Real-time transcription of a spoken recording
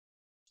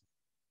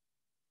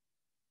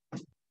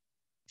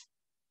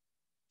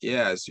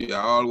Yes, you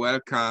are all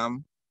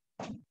welcome.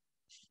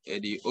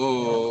 Eddie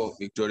O,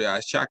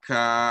 Victoria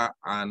Shaka,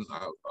 and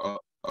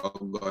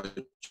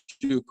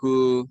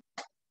Ogochuku.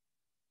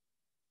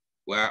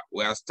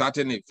 We are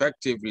starting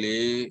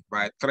effectively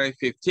by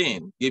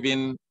 3:15,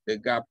 giving the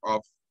gap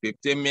of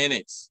 15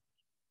 minutes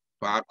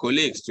for our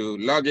colleagues to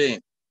log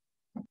in,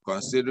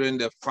 considering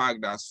the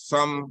fact that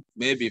some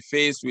may be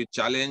faced with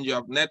challenge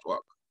of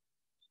network,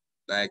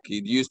 like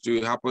it used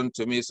to happen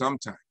to me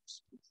sometimes.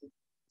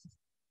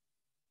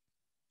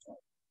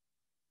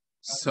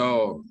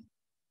 So,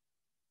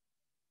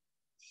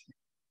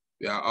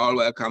 you are all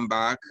welcome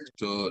back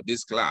to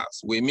this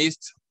class. We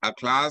missed a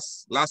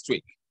class last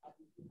week,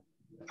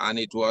 and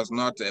it was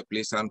not a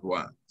pleasant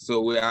one.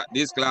 So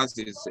this class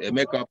is a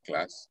makeup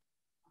class,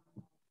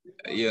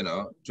 you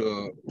know,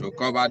 to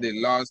cover the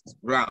lost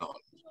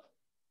ground.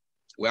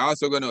 We're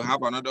also going to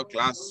have another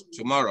class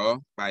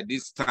tomorrow by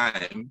this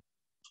time,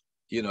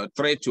 you know,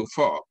 3 to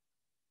 4.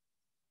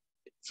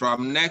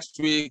 From next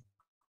week,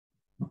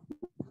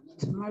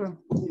 tomorrow,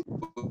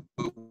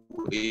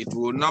 it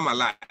will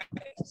normalize.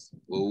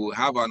 We will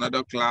have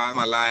another class,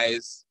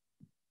 normalize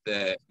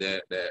the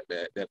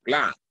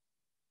plan.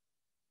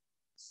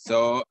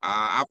 So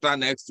after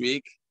next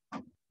week,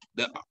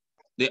 the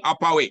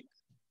upper week,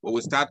 we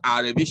will start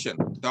our revision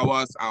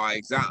towards our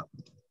exam,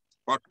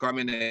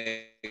 forthcoming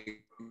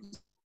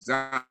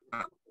exam,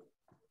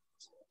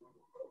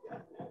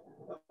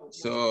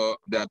 so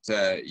that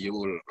you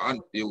will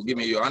give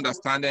me your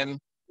understanding,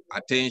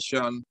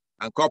 attention,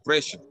 and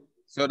cooperation,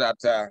 so that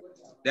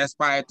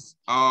despite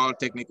all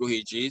technical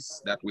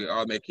hitches, that we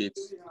all make it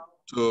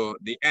to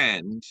the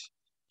end,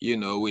 you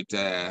know, with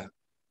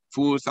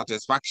full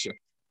satisfaction,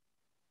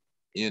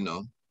 you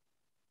know.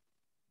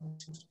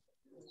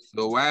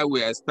 So while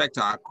we expect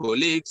our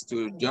colleagues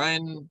to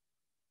join,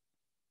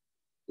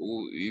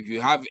 if you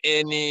have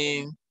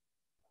anything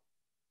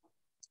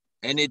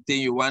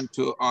you want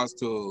us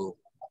to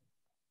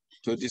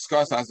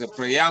discuss as a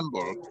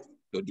preamble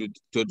to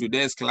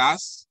today's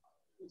class,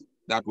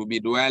 that will be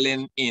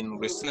dwelling in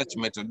research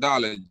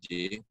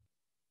methodology,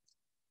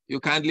 you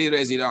kindly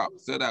raise it up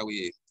so that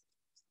we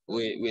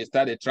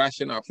start a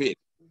traction of it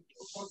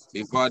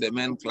before the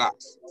main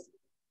class.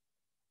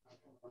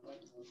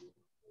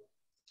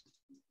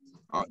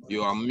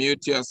 You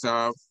unmute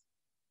yourself,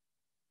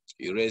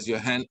 you raise your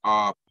hand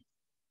up,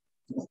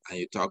 and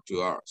you talk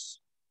to us.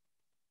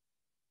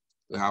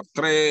 We have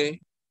 3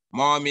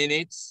 more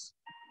minutes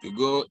to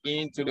go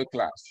into the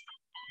class.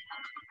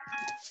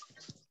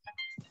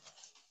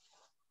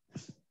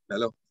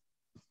 Hello?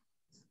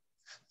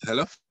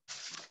 Hello?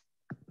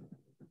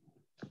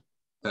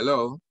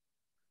 Hello?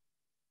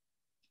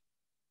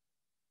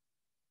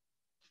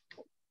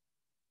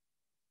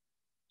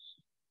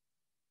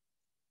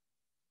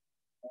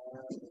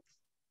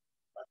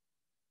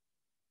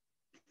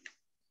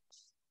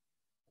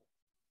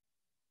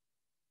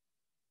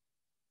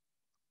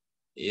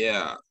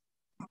 Yeah.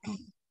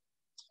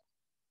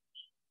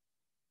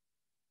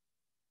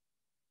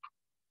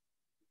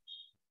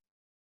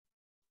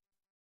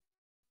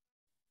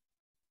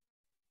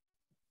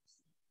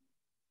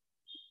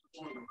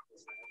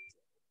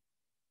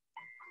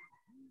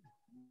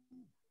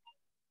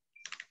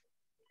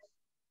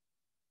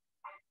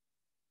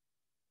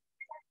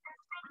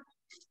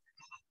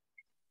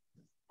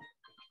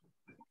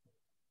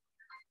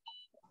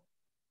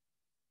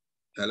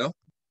 Hello?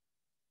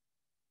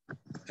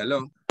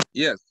 Hello?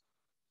 Yes.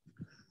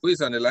 Who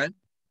is on the line?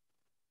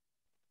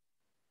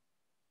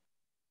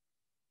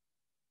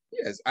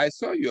 Yes, I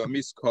saw your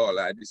missed call.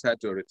 I decided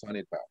to return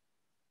it back.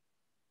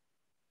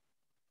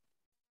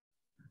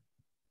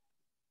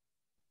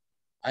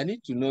 I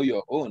need to know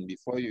your own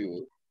before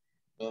you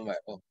know my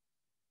own.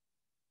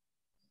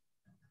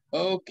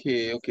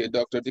 Okay, okay.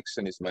 Dr.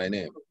 Dickson is my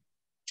name.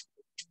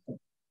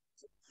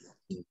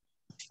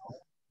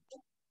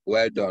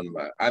 Well done,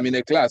 man. I'm in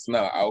a class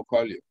now. I'll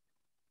call you.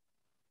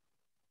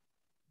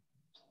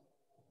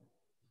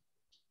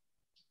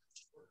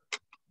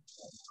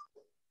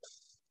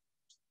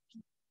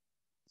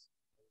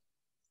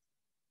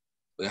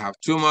 We have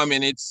 2 more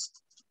minutes.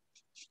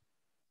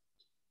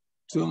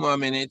 2 more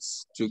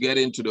minutes to get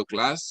into the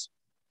class.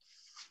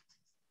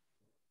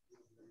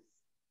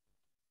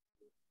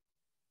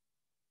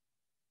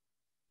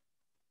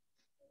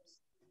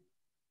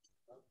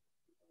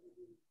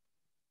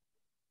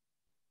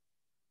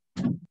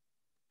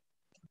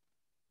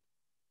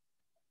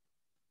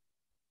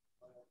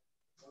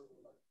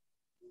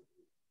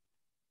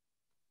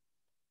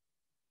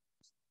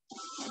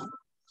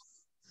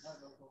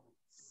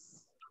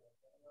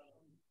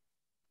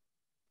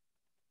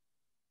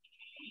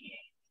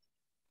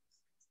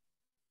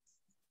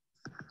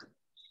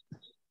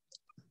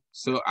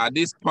 So at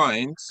this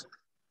point,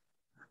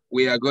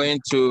 we are going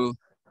to,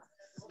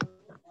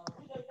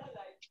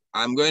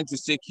 I'm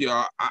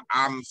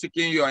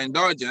seeking your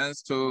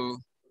indulgence to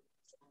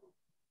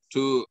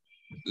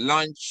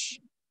launch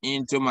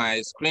into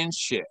my screen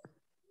share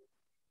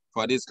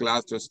for this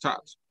class to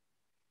start.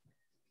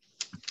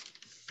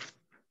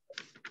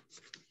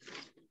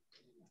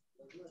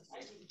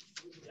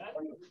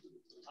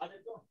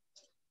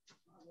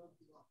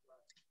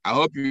 I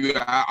hope you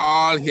are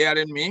all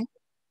hearing me.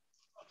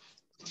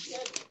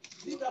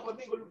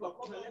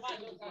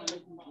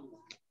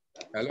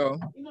 Hello?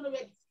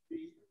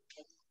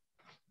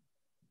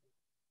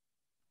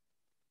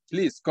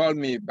 Please call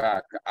me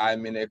back.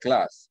 I'm in a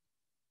class.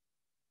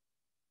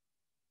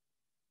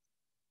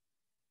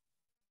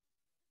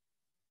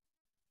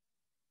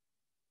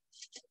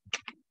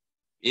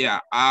 Yeah,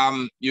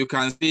 you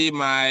can see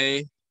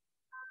my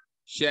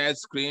shared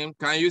screen.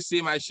 Can you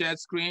see my shared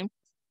screen?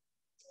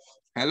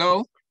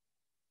 Hello?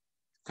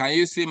 Can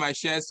you see my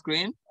shared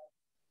screen?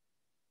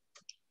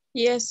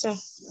 Yes, sir.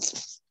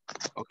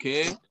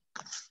 Okay.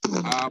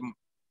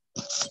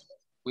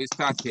 We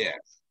start here.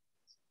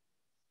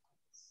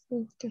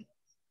 Okay.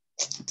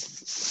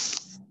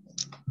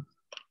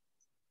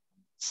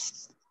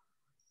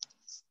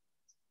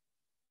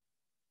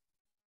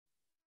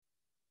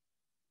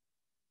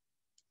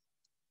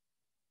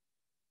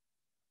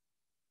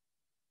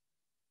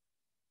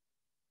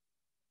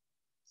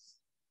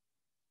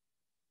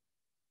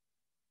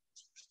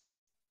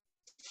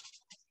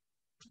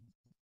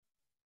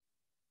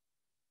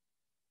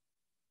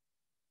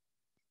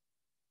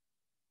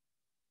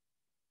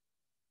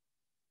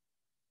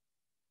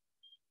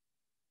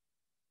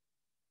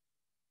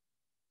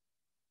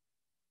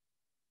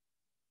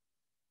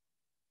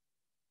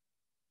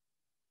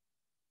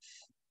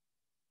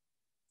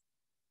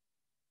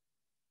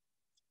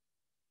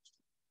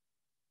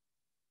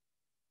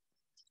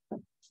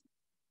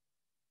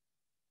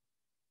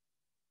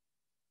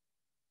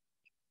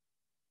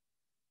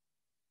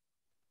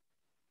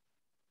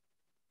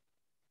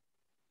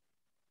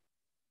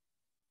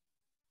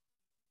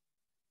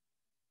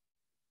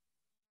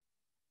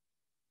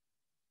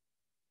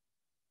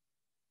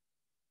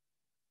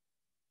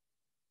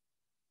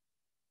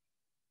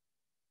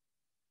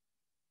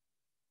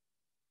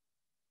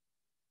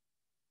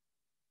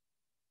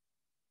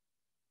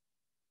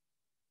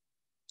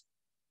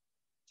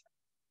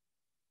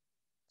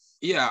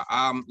 Yeah,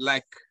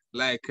 like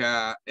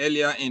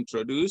earlier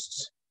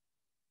introduced,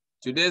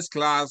 today's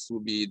class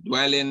will be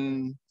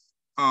dwelling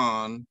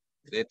on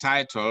the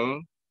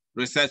title,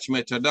 Research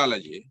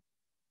Methodology,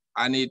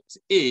 and it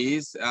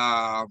is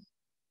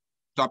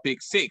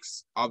topic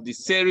 6 of the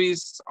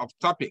series of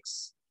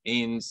topics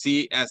in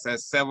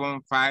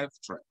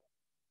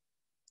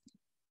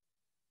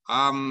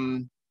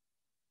CSS753.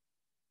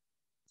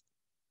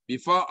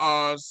 Before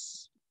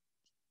us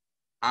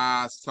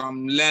are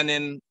some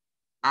learning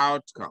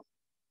outcome,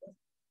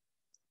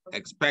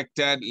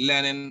 expected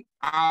learning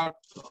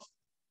outcome.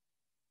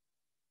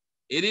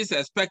 It is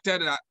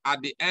expected that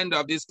at the end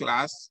of this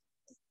class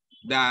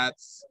that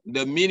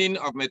the meaning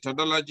of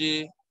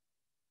methodology,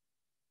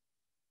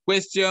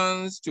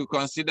 questions to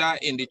consider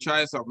in the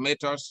choice of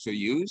methods to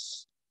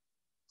use,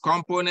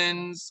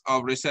 components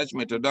of research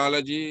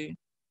methodology,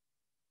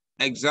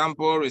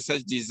 example,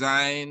 research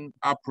design,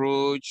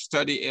 approach,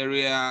 study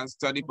area,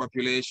 study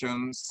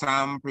population,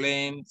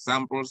 sampling,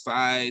 sample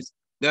size,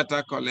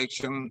 data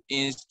collection,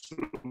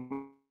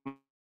 instrument,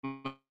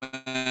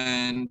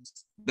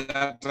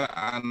 data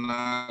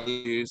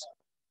analysis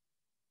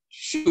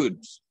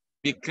should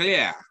be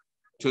clear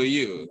to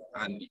you,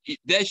 and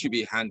they should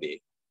be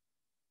handy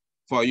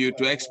for you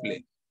to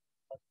explain.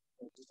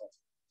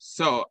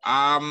 So,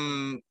 as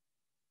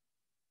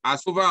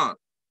move on,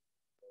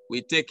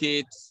 we take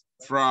it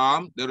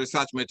from the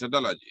research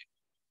methodology.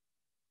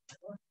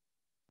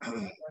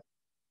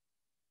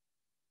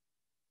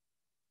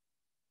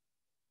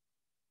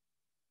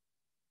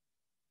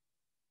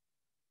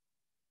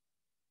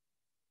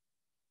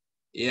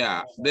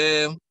 Yeah,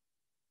 the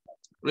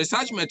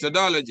research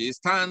methodology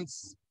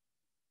stands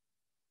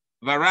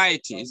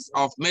varieties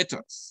of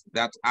methods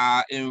that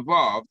are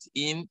involved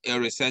in a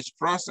research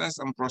process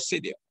and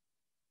procedure.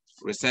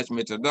 Research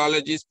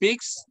methodology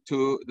speaks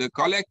to the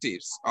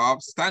collectives of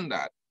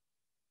standard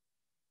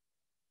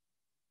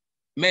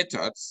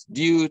methods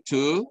due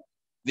to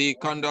the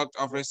conduct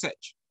of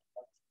research.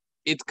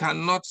 It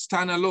cannot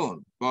stand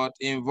alone, but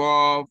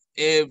involve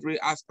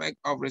every aspect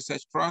of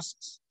research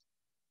process.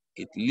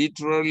 It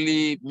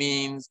literally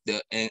means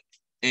the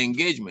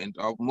engagement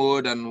of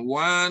more than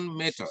one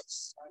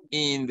methods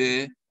in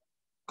the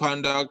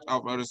conduct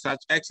of a research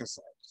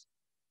exercise.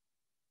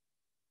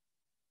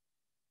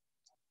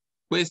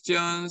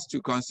 Questions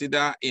to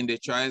consider in the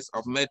choice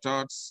of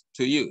methods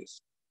to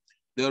use.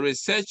 The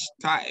research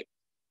type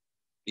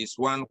is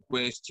one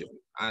question,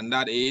 and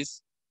that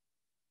is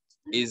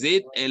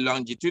it a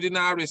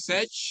longitudinal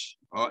research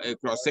or a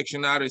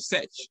cross-sectional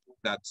research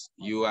that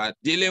you are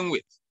dealing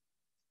with?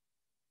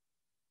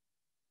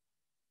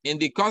 In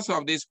the course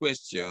of these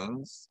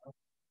questions,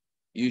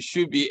 you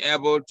should be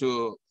able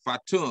to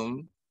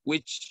fathom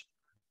which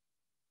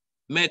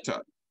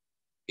method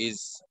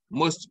is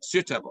most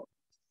suitable.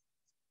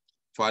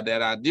 For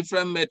there are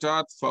different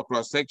methods for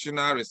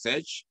cross-sectional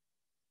research,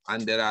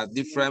 and there are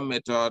different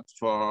methods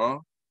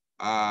for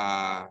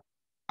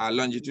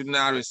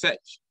longitudinal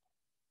research.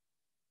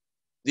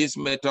 These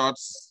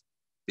methods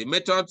The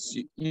methods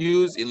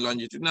used in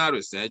longitudinal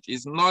research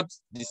is not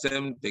the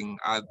same thing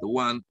as the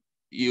one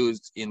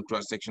used in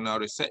cross-sectional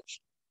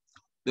research.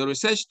 The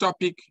research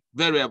topic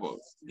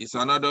variables is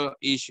another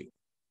issue.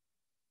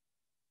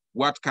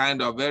 What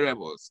kind of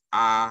variables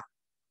are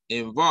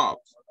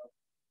involved?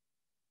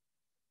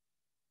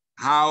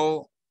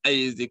 How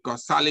is the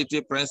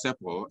causality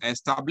principle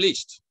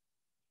established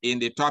in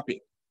the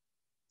topic?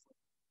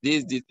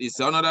 This is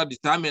another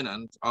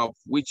determinant of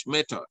which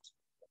method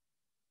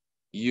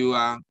you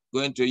are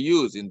going to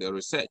use in the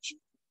research.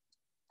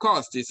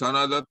 Cost is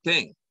another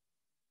thing.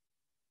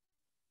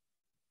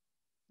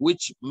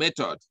 Which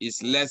method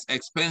is less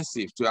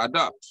expensive to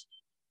adopt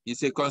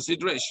is a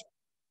consideration.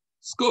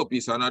 Scope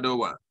is another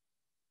one.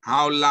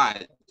 How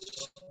large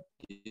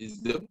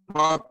is the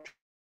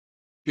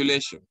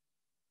population?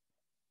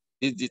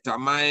 It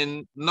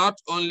determines not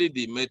only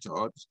the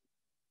method,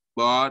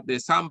 but the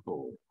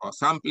sample or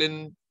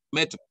sampling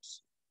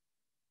methods.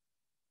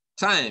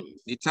 Time,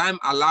 the time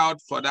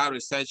allowed for that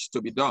research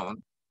to be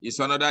done is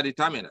another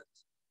determinant.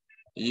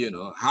 You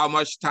know, how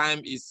much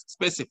time is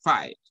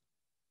specified.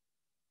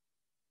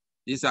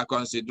 These are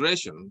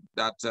considerations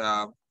that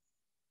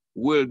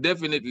will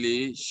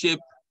definitely shape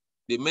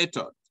the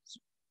method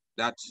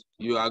that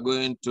you are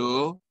going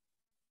to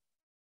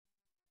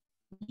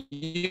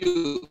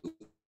use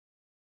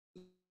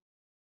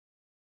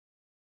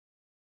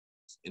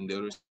in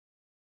the research.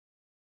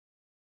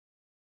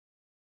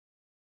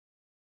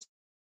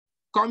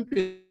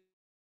 Compute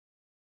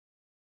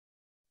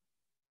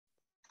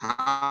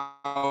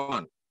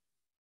how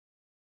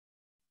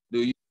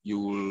do you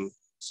will.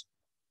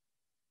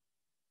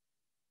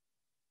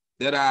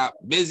 There are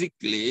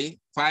basically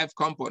 5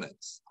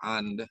 components,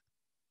 and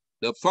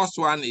the first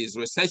one is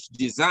research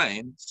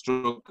design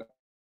stroke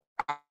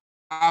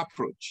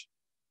approach.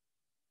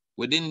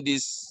 Within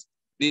this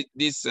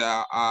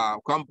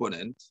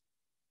component,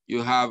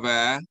 you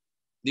have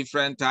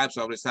different types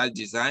of research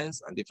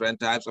designs and different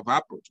types of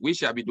approach. We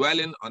shall be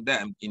dwelling on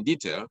them in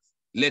detail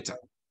later.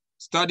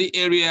 Study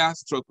area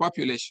stroke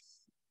population,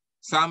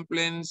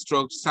 sampling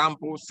stroke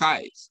sample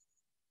size,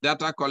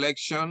 data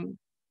collection,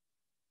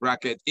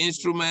 bracket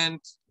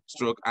instrument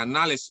stroke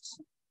analysis,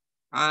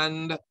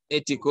 and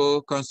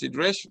ethical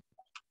consideration.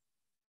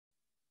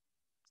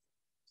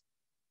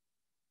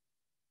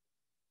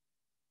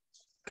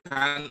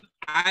 Can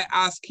I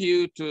ask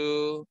you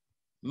to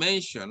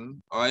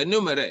mention or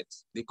enumerate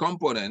the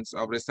components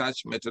of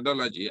research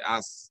methodology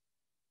as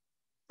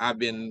have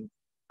been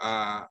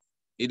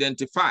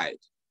identified?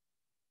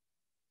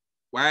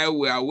 While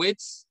we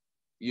await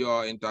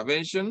your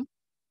intervention,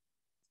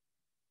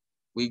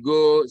 we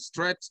go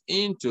straight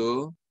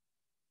into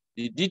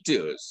the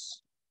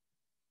details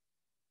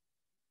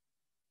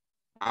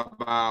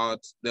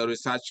about the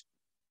research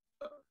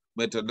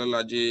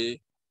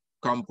methodology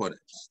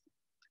components.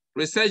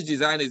 Research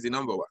design is the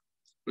number one.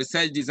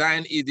 Research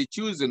design is the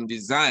chosen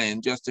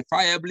design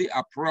justifiably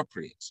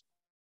appropriate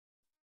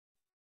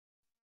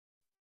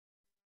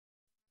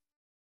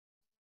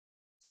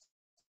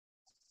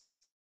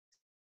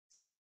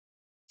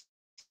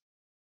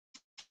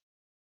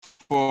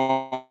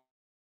for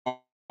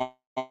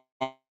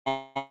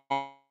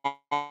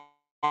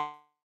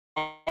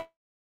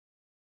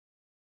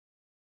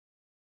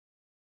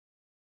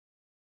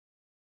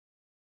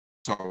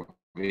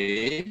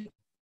survey,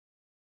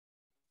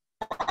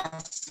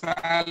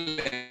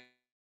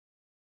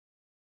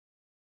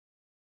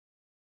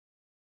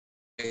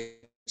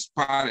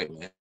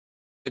 experiment,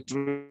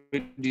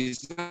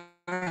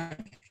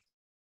 design.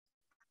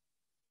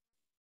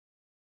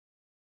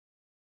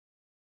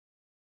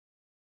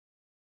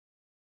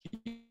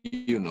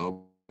 You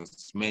know,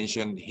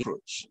 mentioned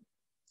approach.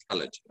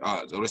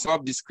 The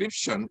result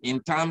description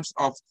in terms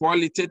of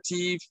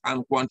qualitative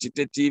and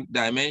quantitative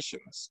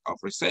dimensions of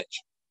research.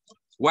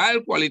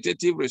 While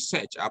qualitative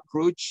research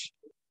approach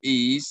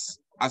is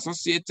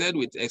associated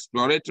with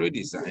exploratory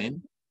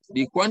design,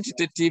 the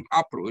quantitative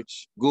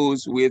approach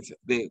goes with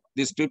the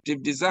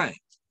descriptive design.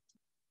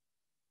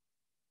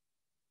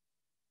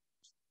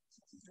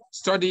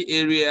 Study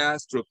area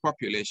stroke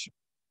population.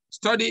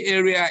 Study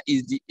area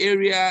is the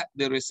area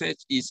the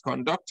research is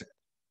conducted.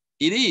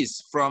 It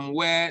is from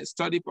where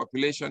study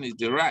population is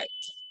derived.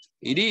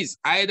 It is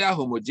either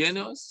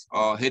homogeneous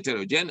or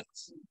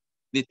heterogeneous.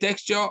 The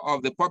texture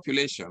of the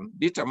population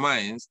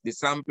determines the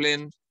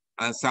sampling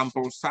and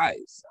sample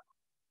size.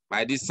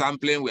 By this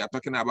sampling, we are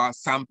talking about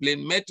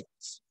sampling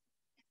methods,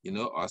 you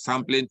know, or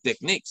sampling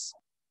techniques.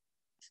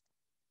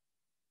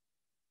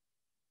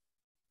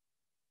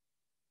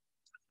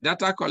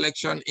 Data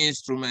collection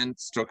instrument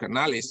stroke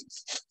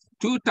analysis.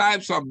 2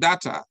 types of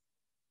data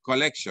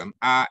collection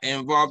are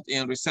involved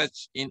in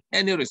research, in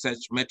any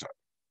research method.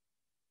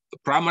 The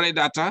primary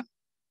data,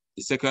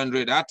 the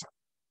secondary data.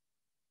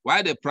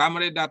 While the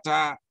primary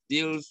data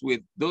deals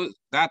with those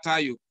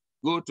data you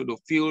go to the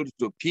field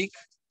to pick,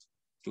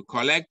 to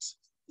collect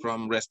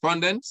from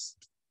respondents,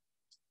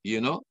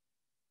 you know.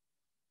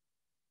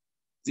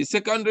 The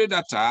secondary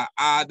data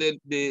are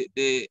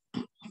the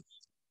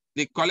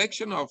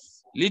collection of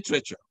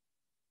literature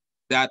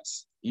that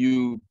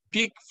You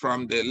pick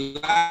from the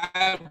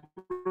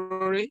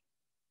library,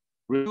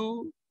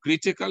 review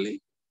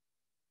critically,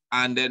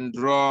 and then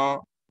draw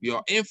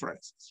your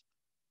inferences.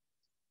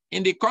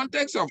 In the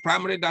context of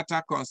primary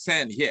data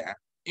concerned here,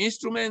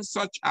 instruments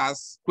such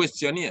as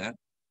questionnaire,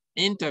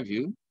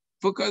 interview,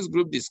 focus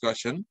group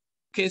discussion,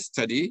 case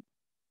study,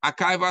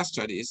 archival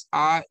studies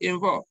are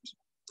involved.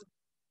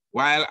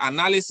 While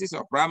analysis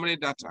of primary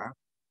data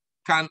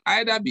can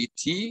either be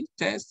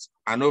t-test,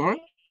 ANOVA,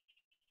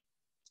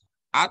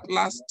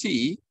 Atlas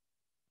T,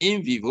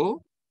 in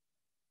vivo,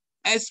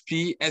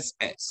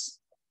 SPSS,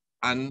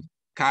 and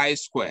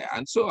chi-square,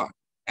 and so on.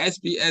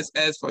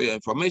 SPSS, for your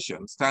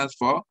information, stands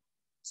for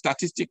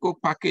Statistical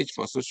Package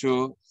for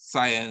Social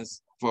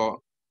Science for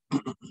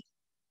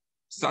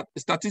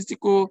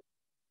Statistical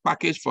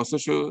Package for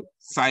Social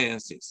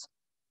Sciences.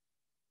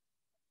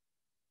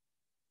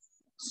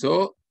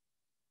 So,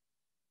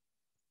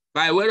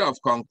 by way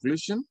of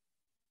conclusion,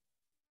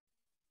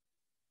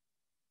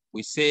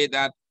 we say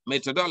that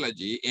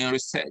methodology in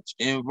research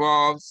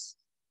involves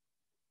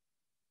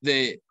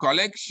the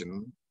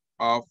collection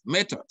of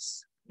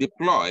methods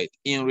deployed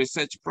in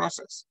research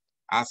process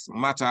as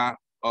matter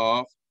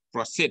of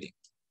proceeding.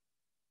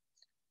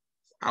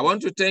 I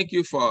want to thank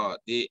you for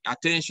the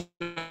attention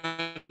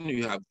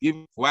you have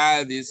given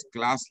while this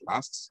class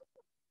lasts.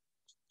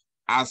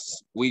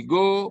 As we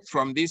go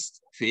from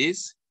this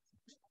phase,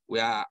 we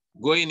are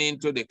going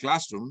into the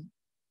classroom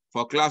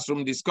for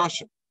classroom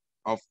discussion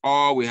of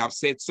all we have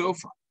said so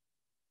far.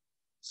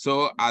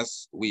 So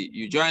as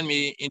you join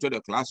me into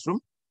the classroom,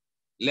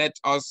 let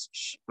us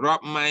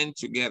rub minds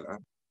together.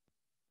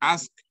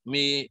 Ask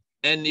me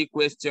any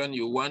question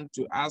you want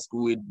to ask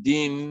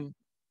within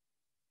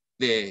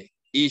the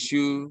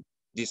issue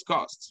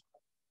discussed,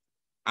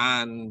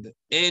 and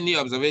any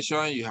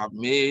observation you have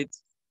made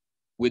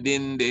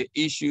within the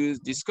issues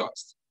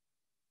discussed,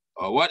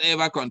 or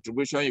whatever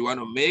contribution you want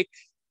to make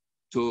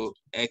to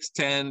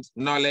extend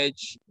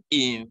knowledge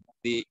in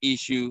the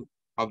issue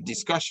of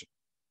discussion.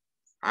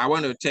 I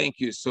want to thank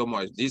you so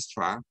much this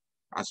far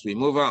as we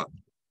move on.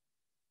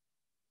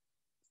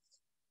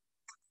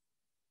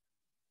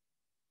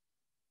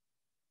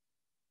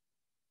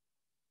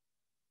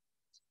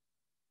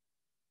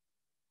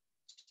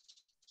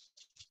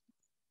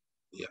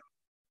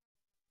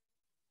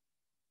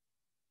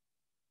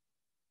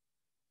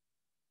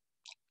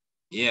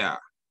 Yeah,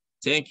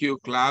 thank you,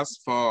 class,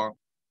 for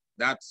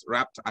that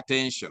rapt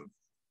attention.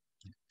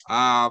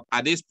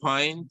 At this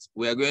point,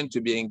 we are going to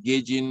be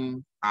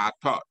engaging our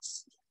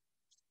thoughts,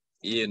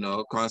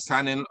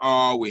 concerning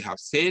all we have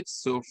said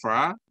so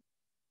far,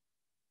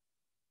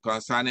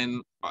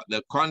 concerning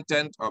the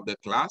content of the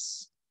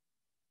class,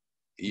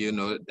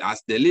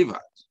 as delivered.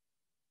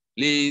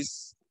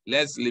 Please,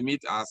 let's limit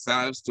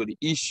ourselves to the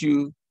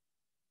issue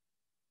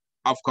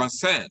of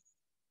concern,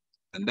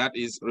 and that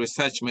is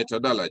research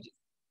methodology.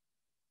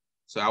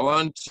 So I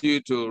want you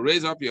to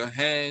raise up your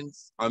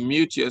hands,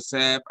 unmute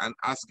yourself, and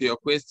ask your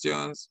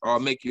questions or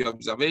make your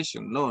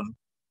observation known,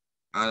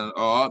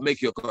 or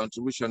make your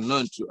contribution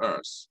known to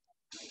us.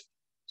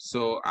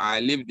 So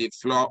I leave the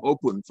floor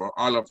open for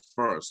all of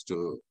us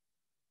to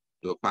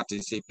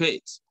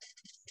participate.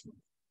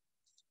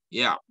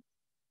 Yeah.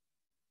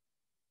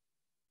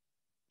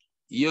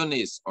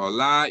 Eunice,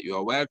 Ola,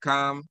 you're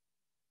welcome.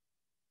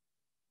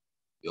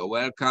 You're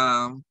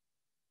welcome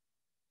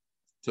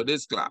to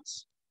this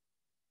class.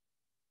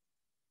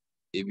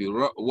 If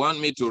you want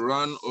me to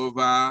run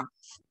over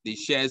the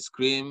shared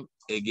screen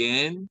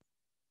again,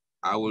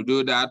 I will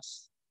do that.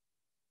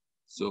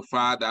 So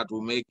far, that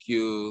will make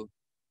you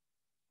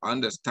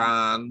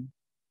understand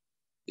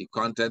the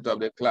content of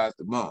the class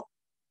more.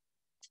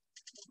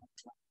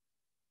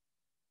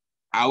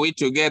 Are we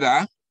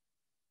together?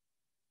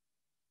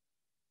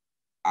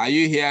 Are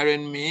you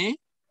hearing me?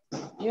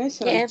 Yes,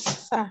 sir.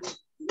 Yes, sir.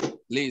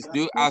 Please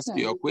do ask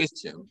your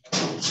question.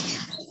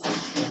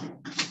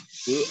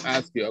 Do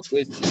ask your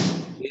question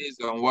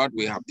based on what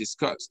we have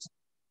discussed.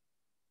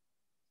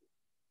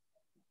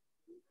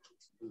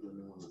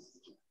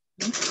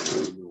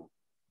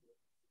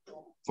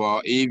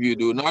 For if you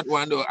do not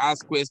want to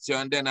ask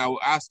question, then I will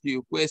ask you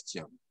a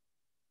question.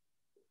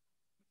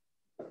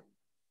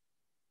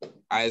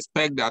 I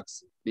expect that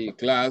the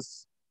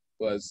class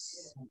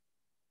was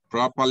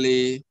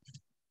properly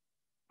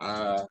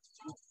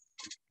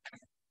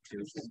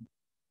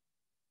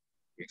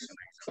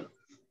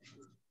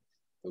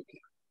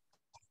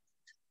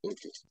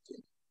Okay.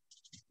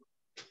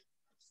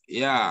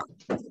 Yeah.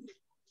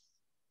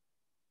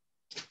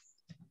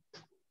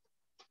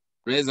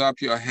 Raise up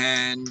your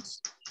hand,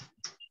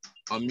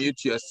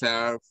 unmute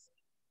yourself,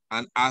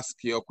 and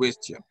ask your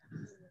question.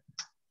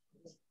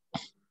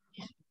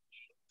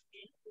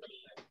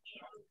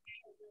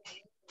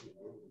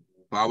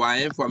 For our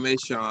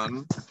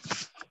information,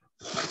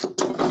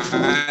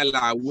 while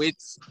I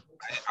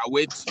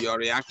await your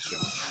reaction,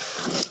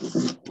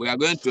 we are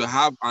going to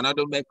have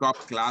another makeup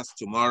class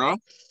tomorrow,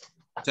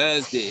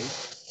 Thursday,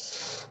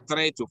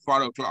 3 to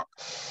 4 o'clock.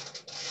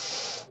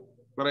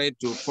 3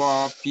 to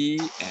 4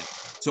 p.m.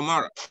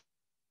 tomorrow.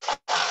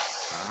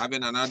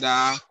 Having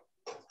another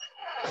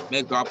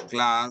makeup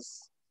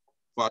class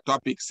for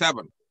topic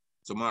 7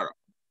 tomorrow.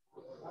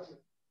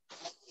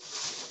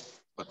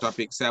 For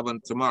topic 7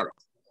 tomorrow.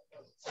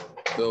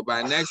 So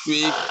by next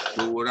week,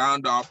 we will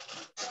round up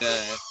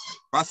the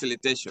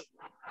facilitation.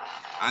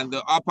 And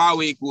the upper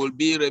week will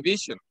be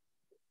revision.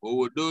 We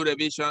will do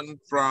revision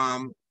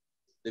from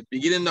the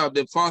beginning of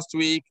the first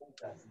week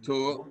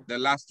to the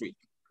last week,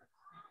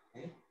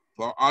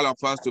 for all of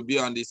us to be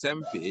on the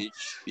same page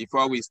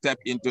before we step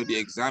into the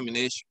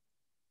examination.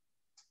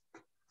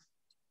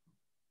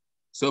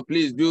 So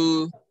please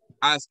do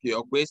ask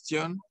your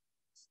question,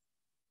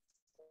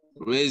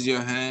 raise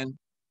your hand,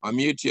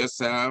 unmute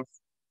yourself,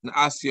 and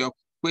ask your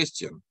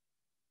question.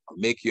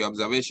 Make your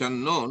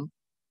observation known,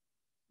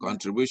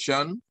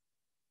 contribution,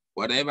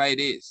 whatever it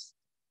is,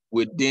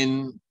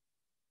 within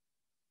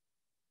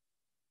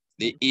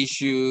the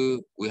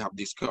issue we have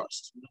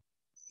discussed,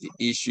 the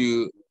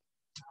issue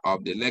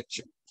of the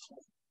lecture.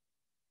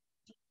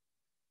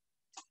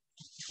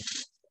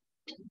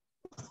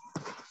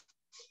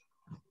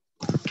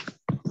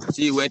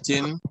 Still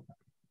waiting.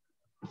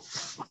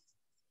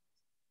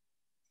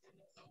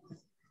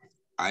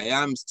 I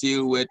am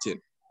still waiting.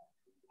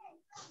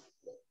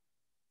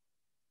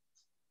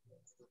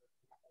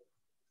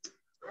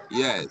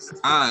 Yes,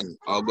 Anne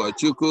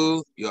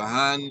Ogochuku, your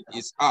hand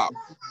is up.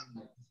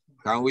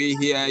 Can we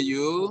hear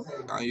you?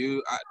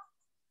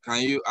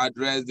 Can you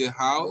address the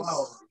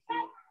house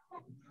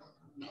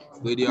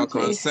with your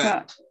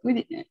consent? Sir.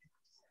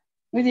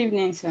 Good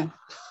evening, sir.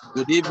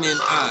 Good evening,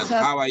 Anne. Sir,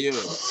 how are you?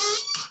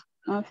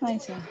 I'm fine,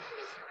 sir.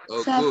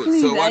 Oh, sir, good.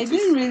 please, So I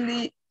didn't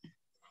really,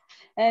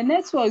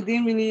 network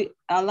didn't really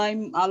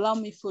allow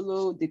me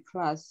follow the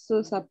class.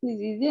 So, sir,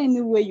 please, is there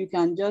any way you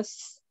can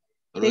just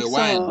take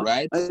rewind,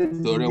 right?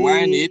 So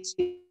rewind it.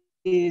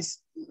 Yes,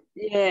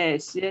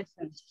 sir.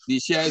 The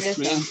share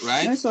screen, sir.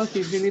 right? Network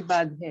is really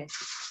bad here.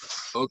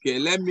 Okay,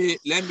 let me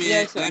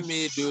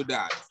do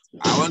that.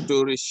 I want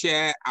to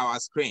reshare our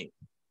screen.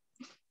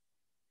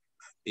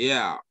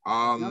 Yeah.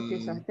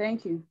 Okay, sir.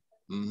 Thank you.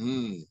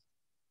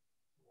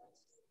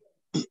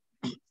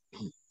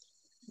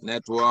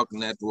 Network.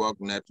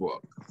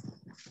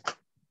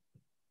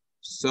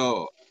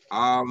 So,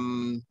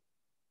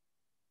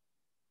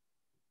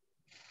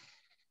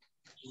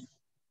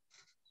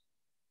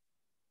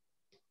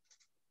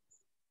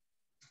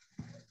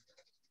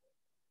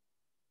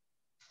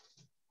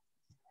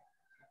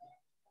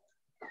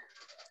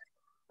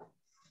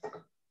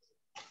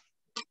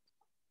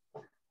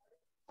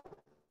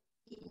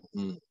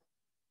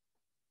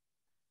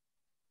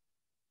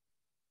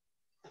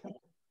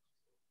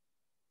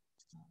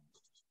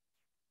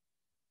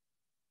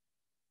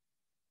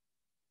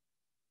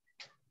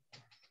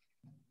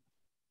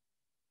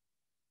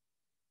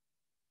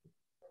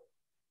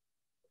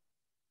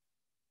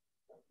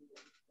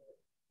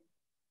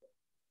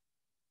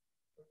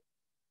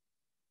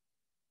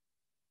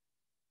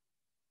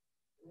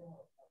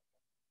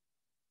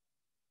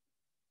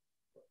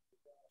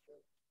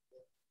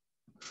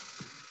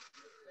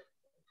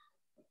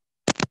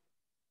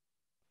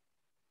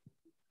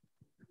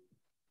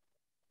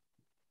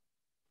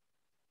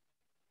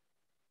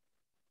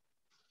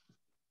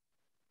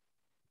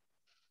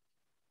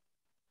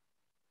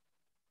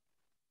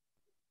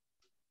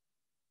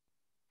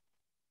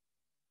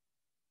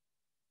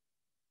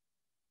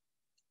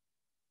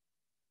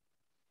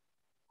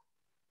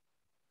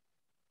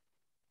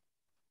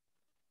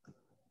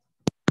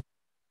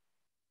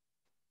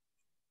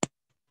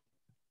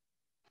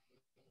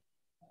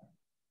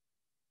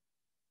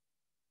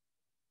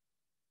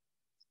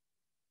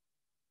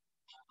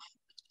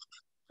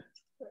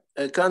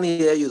 I can't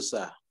hear you,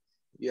 sir.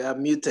 You are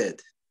muted.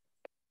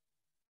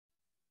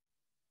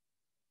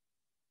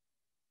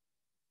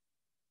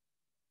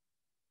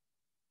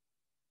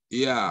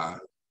 yeah.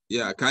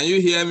 Can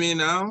you hear me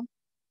now?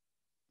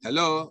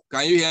 Hello,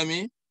 can you hear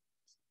me?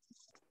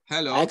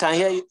 Hello. I can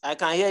hear you. I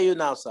can hear you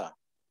now, sir.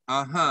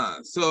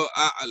 So,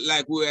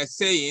 like we were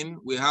saying,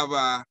 we have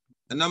a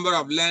number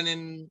of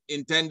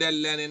intended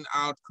learning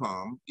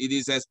outcome. It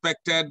is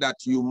expected that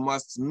you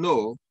must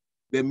know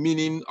the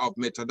meaning of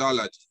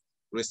methodology,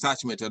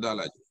 research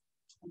methodology.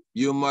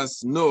 You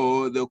must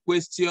know the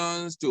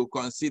questions to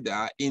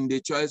consider in the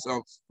choice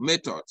of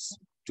methods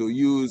to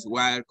use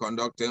while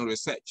conducting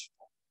research.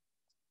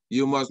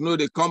 You must know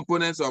the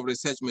components of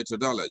research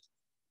methodology,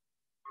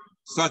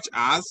 such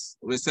as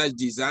research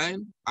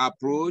design,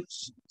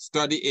 approach,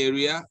 study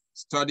area,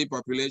 study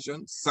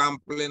population,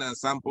 sampling and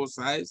sample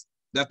size,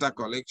 data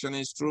collection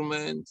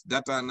instruments,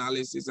 data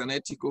analysis, and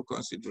ethical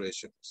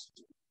considerations.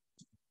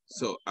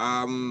 So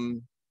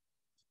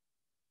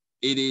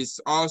it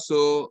is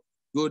also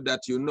good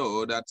that you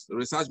know that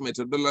research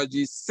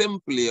methodology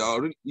simply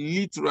or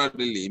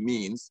literally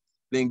means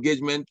the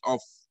engagement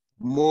of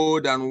more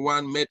than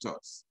one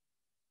methods.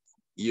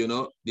 You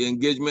know, the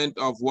engagement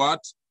of what?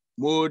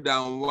 More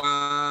than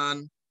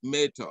one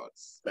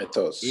methods.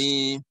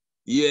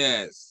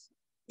 Yes,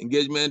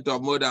 engagement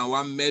of more than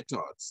one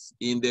methods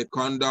in the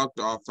conduct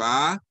of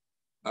a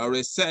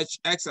research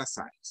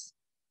exercise.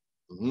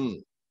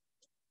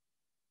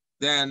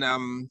 Then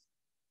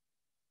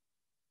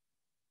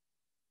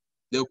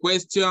The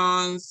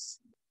questions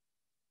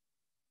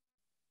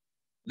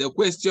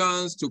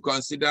to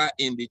consider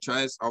in the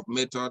choice of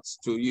methods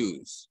to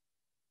use.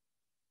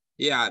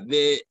 Yeah,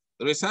 the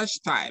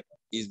research type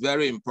is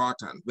very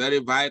important, very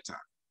vital.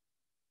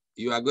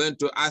 You are going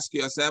to ask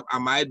yourself,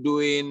 am I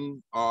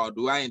doing or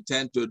do I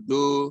intend to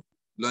do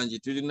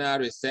longitudinal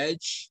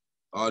research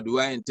or do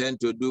I intend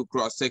to do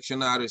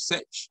cross-sectional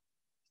research?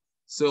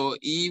 So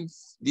if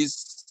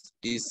this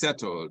is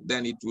settled,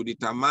 then it will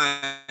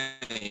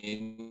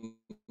determine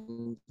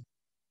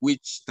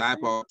which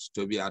type of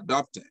to be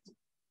adopted.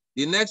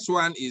 The next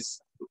one is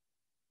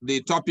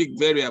the topic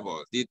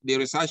variable, the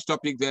research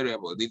topic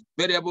variable, the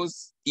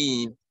variables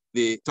in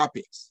the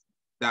topics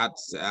that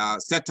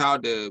set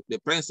out the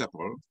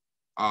principle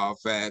of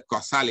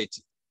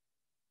causality.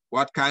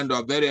 What kind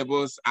of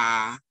variables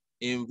are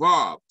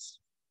involved?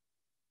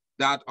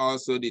 That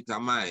also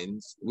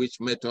determines which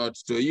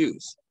methods to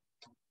use.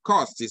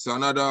 Cost is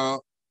another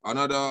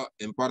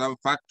important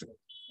factor.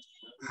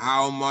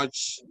 How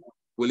much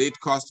will it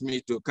cost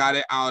me to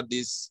carry out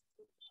this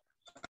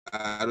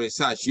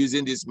research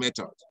using this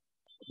method?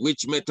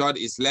 Which method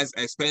is less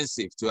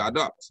expensive to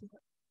adopt?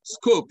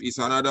 Scope is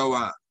another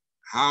one.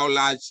 How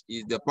large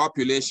is the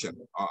population?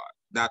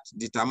 That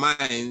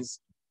determines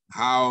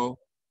how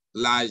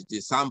large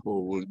the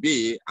sample will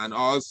be and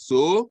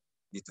also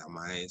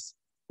determines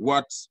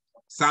what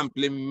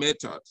sampling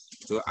method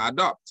to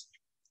adopt.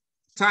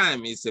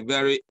 Time is a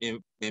very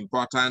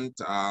important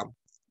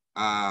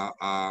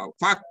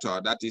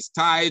factor that is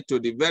tied to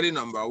the very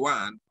number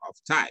one of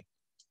type.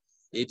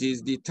 It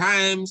is the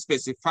time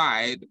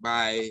specified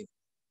by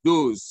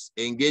those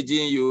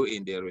engaging you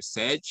in the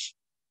research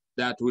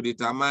that will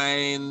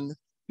determine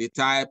the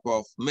type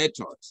of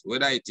method,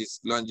 whether it is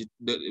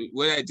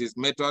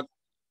method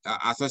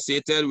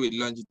associated with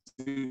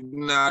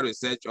longitudinal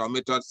research or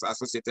methods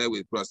associated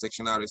with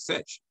cross-sectional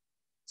research.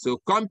 So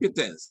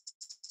competence,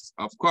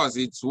 of course,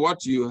 it's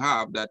what you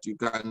have that you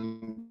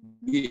can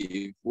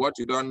give. What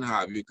you don't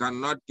have, you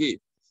cannot give.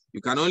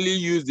 You can only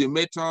use the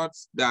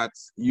methods that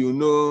you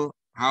know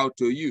how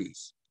to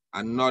use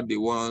and not the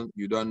one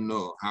you don't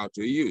know how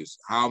to use.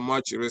 How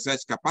much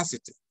research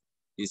capacity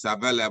is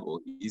available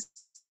is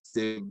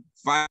the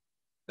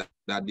factor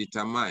that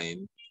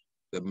determine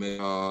the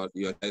method,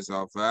 your choice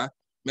of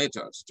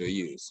methods to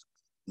use.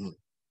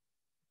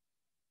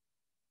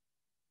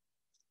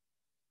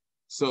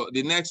 So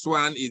the next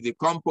one is the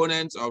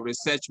components of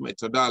research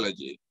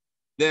methodology.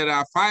 There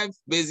are 5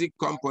 basic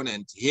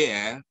components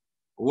here.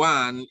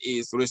 One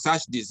is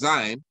research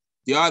design,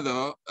 the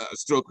other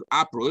stroke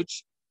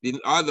approach, the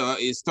other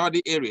is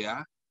study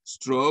area,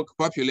 stroke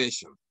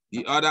population.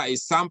 The other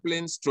is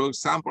sampling, stroke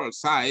sample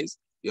size.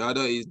 The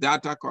other is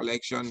data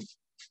collection,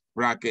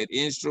 bracket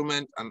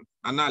instrument and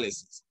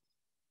analysis.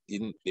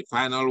 The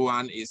final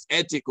one is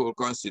ethical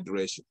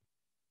consideration.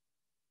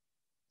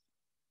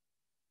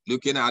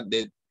 Looking at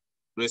the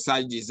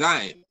research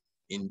design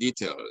in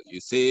detail,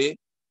 you say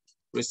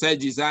research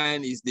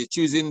design is the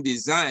choosing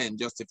design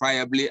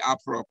justifiably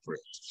appropriate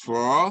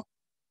for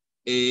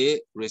a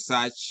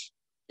research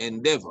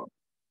endeavor.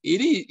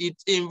 It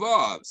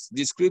involves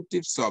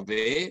descriptive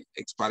survey,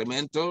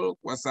 experimental,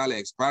 quasi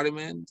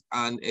experiment,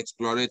 and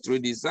exploratory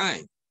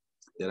design.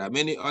 There are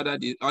many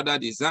other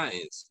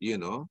designs, you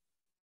know.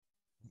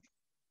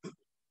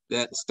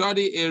 The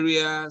study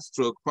area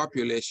stroke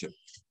population.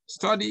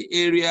 Study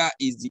area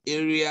is the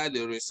area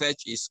the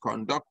research is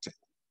conducted.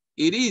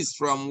 It is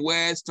from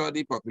where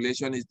study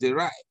population is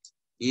derived.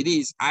 It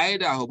is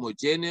either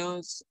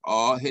homogeneous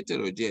or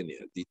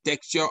heterogeneous. The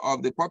texture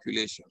of the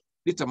population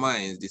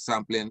determines the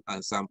sampling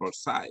and sample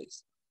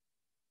size.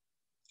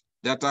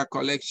 Data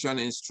collection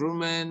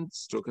instruments,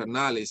 stroke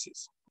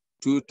analysis.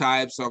 2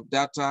 types of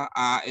data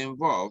are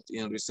involved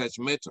in research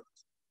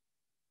methods.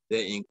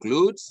 They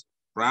include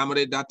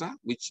primary data,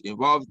 which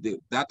involves the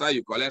data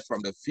you collect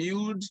from the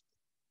field,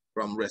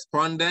 from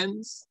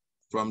respondents,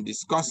 from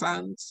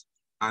discussants,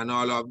 and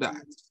all of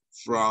that.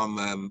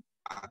 From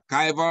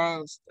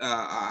archival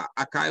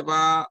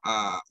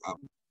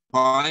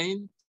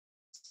point,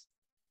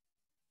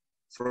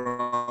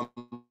 from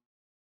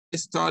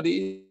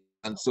study,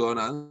 and so on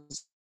and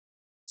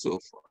so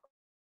forth.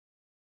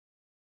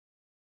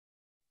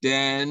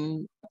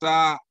 Then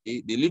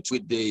delete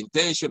with the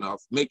intention of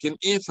making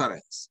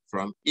inference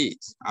from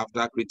it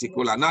after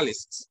critical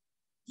analysis.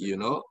 You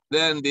know,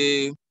 then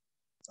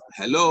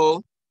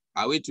hello,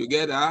 are we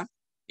together?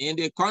 In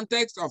the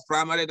context of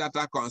primary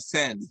data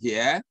concerned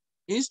here,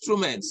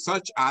 instruments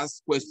such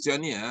as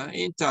questionnaire,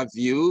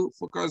 interview,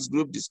 focus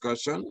group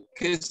discussion,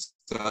 case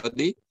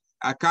study,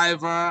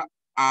 archival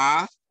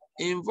are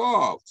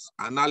involved.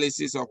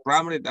 Analysis of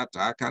primary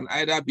data can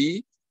either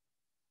be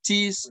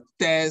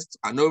t-test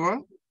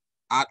ANOVA,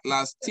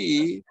 Atlas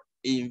T,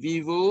 in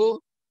vivo,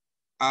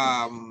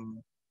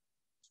 and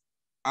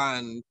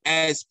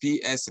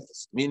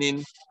SPSS,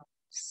 meaning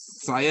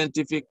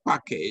scientific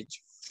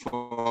package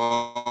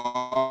for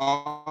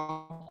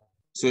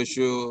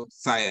social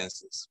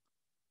sciences.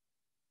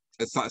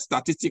 A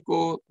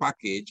statistical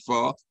package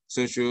for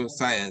social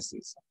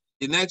sciences.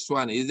 The next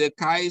one is the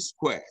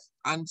chi-square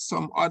and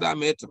some other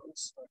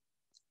methods.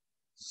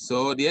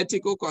 So the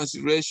ethical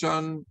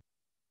consideration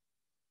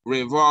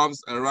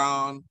revolves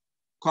around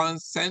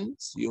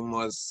consent. You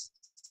must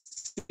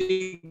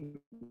seek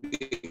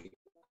the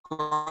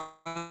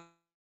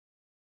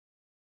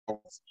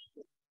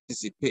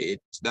participate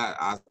that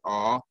as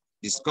or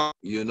discuss,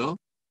 you know.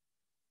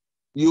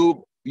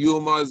 You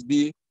must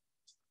be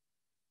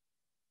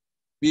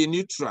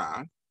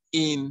neutral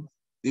in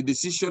the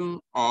decision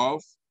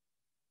of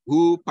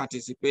who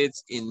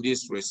participates in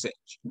this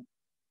research.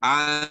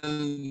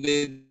 And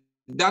the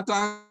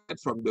data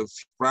from the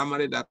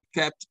primary that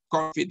kept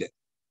confident.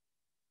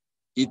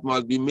 It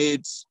must be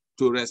made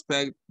to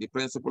respect the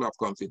principle of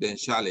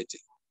confidentiality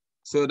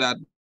so that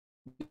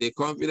the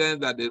confidence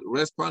that the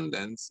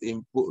respondents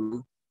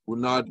input will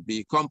not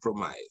be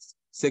compromised.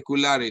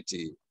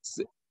 Secularity.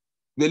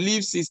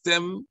 Belief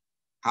system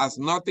has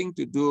nothing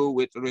to do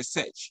with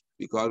research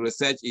because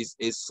research is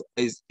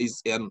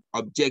an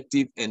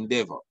objective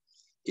endeavor.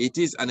 It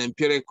is an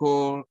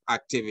empirical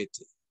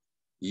activity,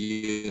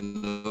 you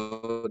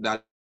know,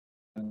 that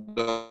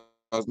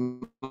does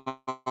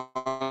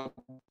not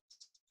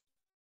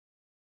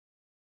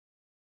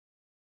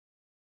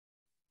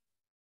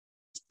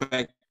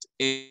respect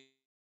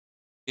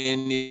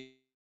any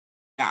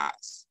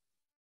gas.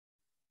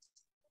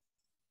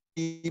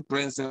 The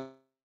principle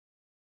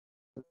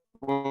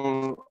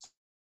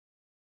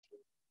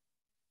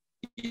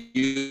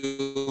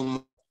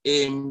you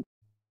aim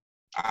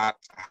at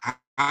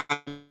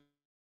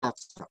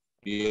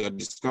your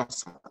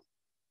discussion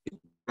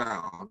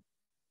ground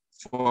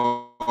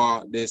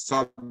for the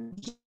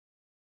subject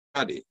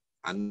study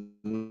and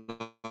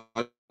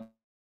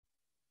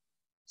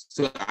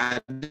so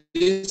at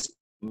this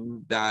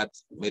that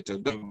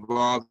method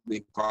involves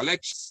the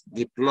collections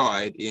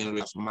deployed in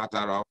a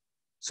matter of.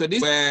 So this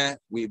is where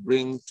we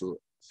bring to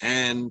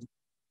end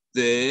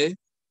the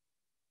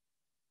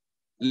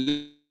lecture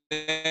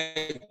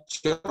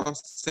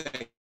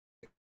section.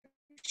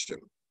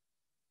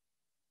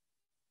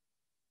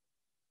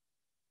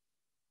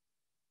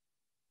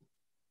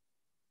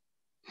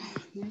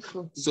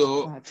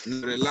 So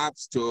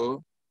relapse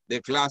to the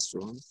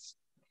classroom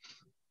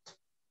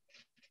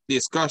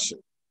discussion.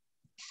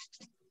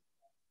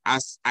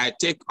 As I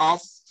take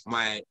off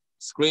my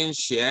screen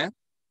share,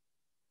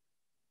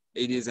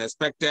 it is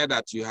expected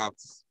that you have,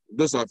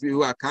 those of you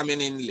who are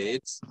coming in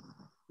late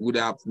would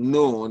have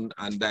known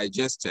and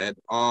digested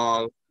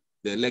all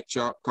the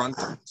lecture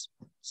content.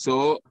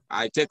 So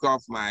I take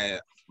off my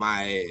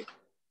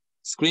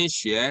screen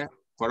share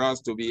for us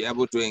to be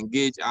able to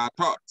engage our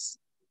thoughts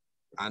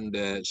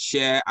and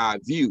share our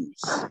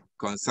views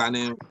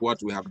concerning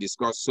what we have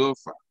discussed so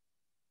far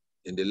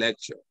in the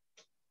lecture.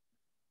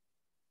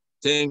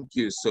 Thank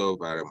you so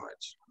very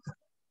much.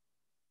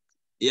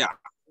 Yeah.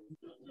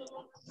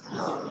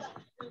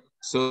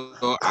 So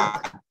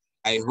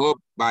I hope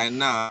by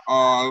now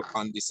all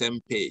on the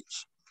same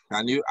page.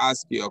 Can you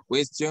ask your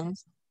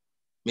questions,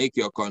 make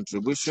your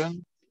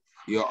contribution,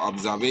 your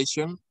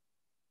observation,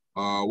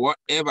 or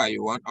whatever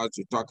you want us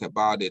to talk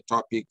about the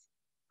topic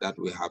that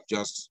we have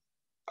just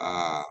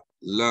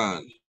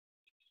learned.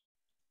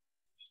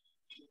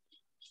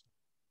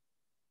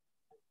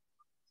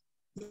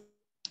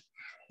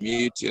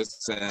 Mute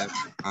yourself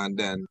and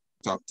then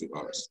talk to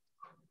us.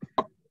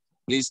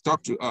 Please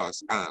talk to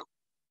us, Anne.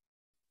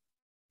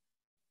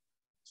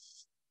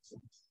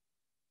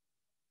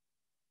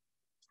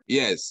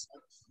 Yes,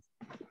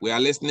 we are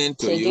listening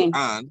to you,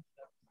 Anne.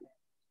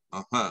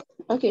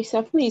 Okay,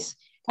 so please,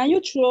 can you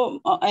throw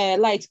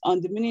light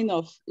on the meaning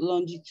of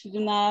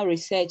longitudinal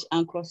research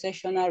and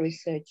cross-sectional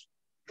research?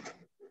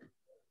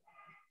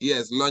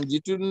 Yes,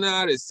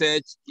 longitudinal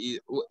research,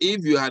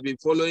 if you have been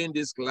following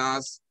this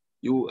class,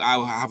 I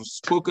have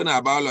spoken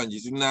about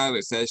longitudinal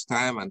research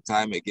time and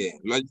time again.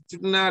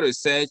 Longitudinal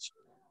research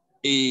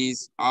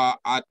is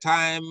a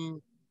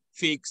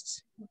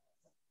time-fixed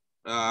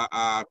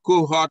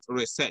cohort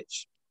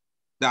research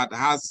that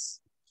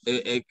has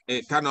a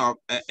kind of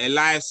a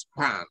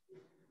lifespan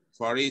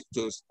for it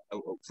to,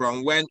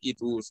 from when it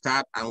will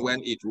start and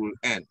when it will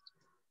end.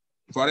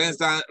 For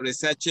instance,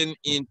 researching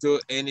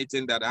into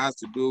anything that has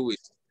to do with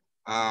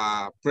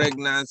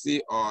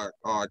pregnancy or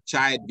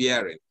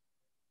childbearing,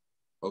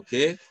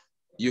 okay?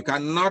 You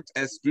cannot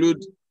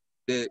exclude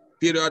the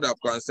period of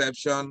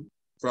conception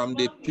from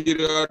the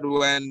period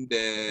when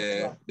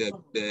the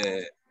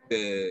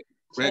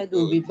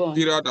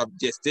period of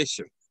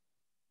gestation.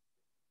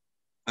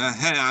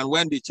 And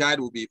when the child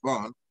will be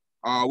born,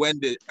 or when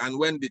the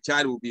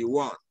child will be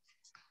born.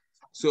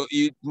 So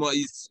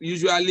it's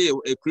usually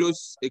a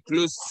close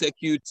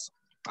circuit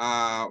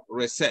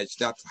research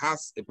that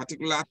has a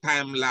particular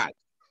time lag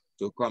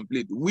to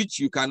complete, which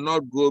you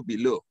cannot go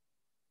below.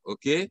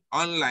 Okay,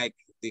 unlike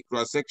the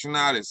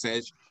cross-sectional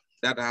research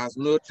that has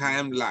no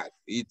time lag.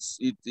 It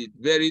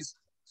varies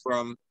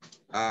from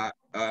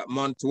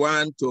month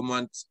 1 to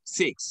month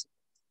 6.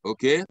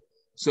 Okay.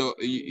 So,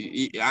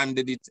 and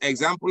the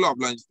example of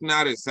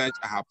longitudinal research,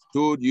 I have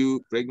told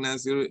you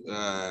pregnancy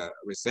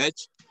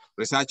research,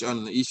 research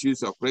on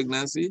issues of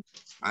pregnancy,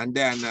 and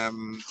then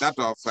that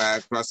of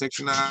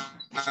cross-sectional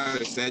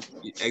research.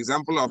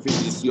 Example of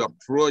it is your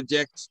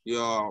project,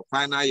 your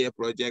final year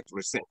project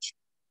research,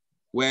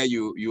 where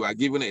you are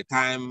given a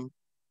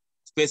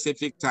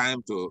specific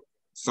time to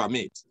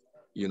submit,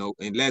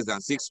 in less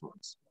than 6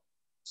 months.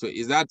 So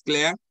is that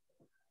clear?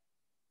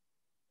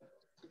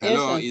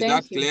 Hello, yes, sir. is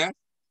that clear?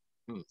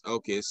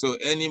 Okay, so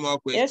any more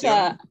questions? Yes,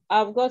 sir,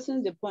 I've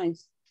gotten the point.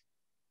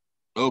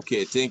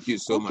 Okay, thank you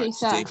so much.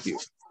 Sir. Thank you.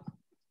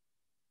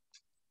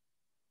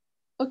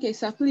 Okay,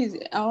 sir, please,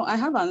 I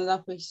have another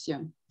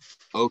question.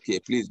 Okay,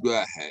 please go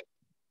ahead.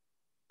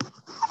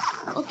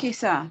 Okay,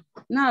 sir.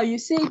 Now you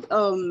said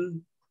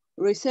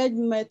research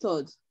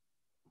method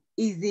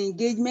is the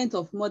engagement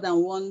of more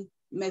than one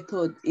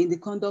method in the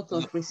conduct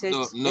of research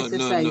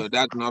exercise. No,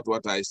 that's not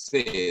what I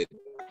said.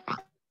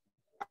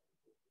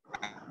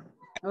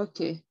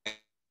 Okay.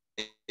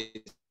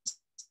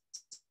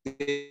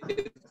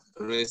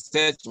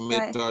 Research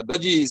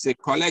methodology is a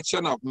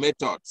collection of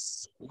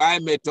methods. Why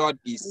method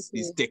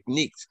is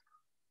techniques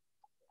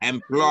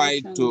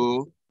employed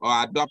to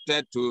or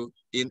adopted to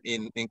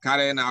in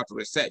carrying out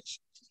research.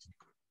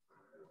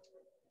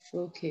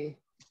 Okay.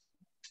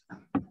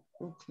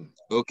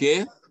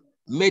 Okay.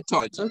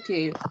 Method.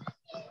 Okay.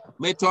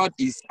 Method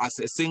is as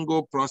a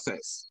single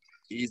process.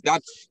 Is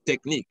that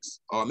techniques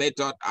or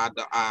method are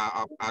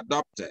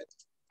adopted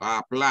or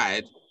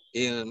applied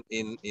in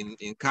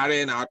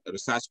carrying out a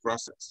research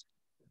process.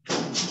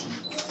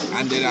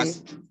 And there are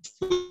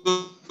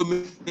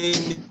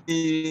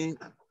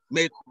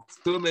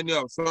so many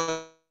of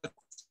such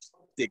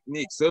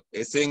techniques. So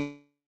a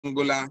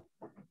singular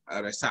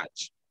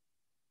research.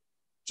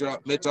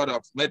 Method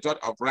of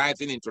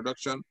writing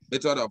introduction,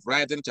 method of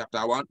writing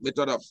chapter 1,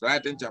 method of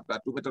writing chapter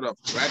 2, method of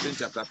writing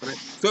chapter 3.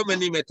 So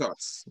many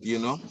methods,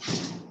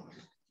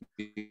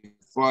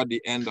 before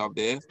the end of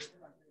the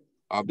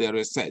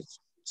research.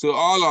 So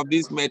all of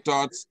these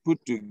methods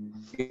put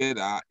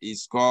together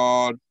is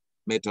called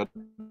methodology.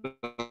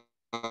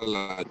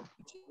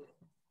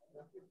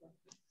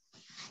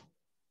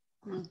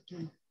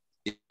 Okay.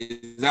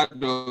 Is that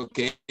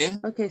okay?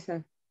 Okay,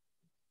 sir.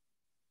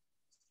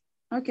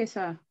 Okay,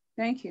 sir.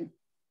 Thank you.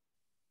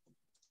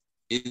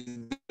 Is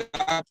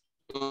that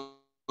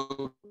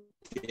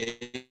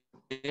okay?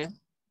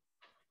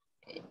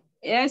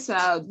 Yes,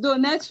 sir. Though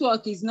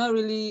network is not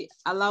really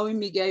allowing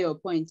me get your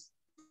point,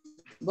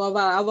 but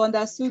I've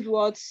understood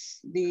what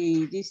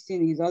this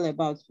thing is all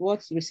about,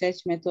 what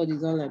research method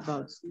is all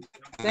about.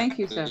 Thank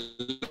you, sir.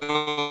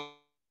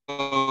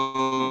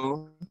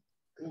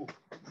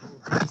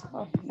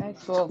 Oh,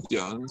 network.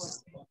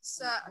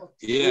 Sir,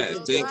 yeah,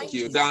 thank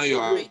you. Down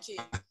your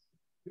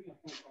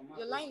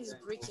line is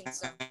breaking,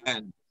 sir.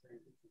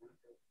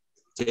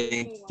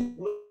 Thank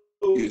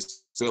you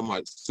so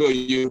much. So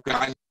you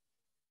can.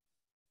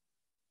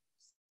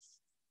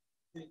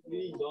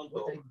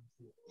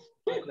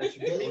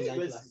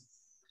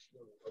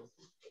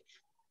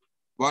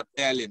 What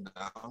early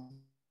now?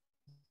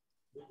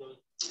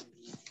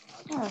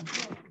 Oh.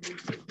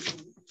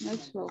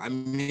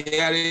 I'm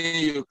hearing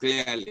you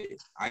clearly.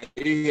 I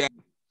hear.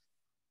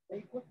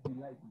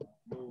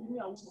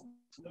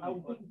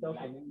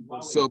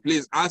 So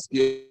please ask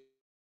you.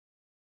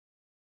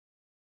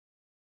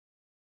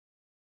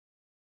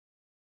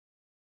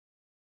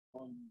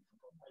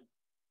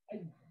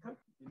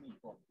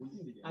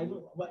 I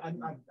know, but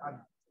I'm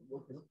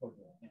okay, no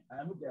problem.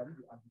 I'm not there. I need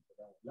to ask you for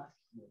that last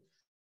year.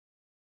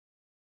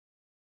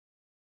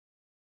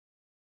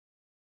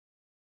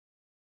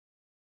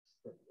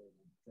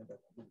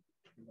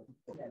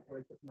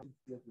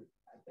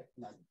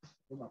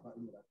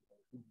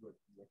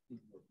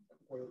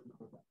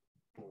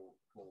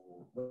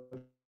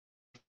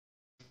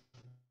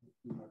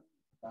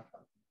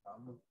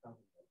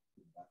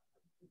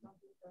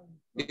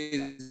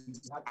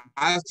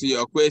 Ask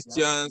your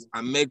questions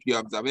and make your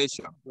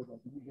observation.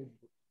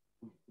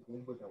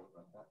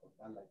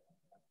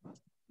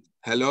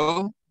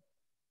 Hello?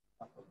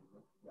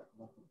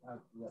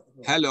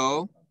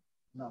 Hello?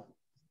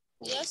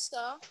 Yes,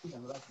 sir.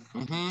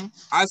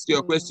 Ask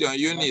your question,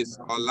 Eunice.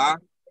 Ola.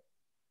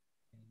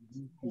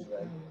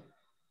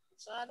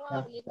 So I don't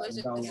have any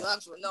questions to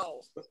ask for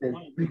now.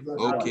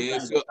 Okay,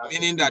 so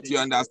meaning that you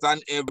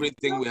understand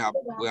everything we have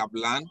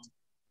learned.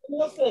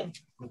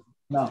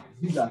 Now,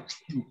 these are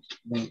two.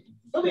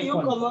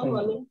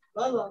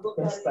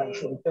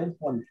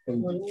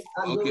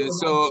 Okay,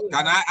 so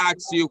can I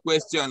ask you a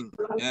question,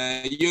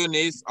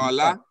 Eunice,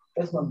 Ola?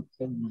 Yes, I'm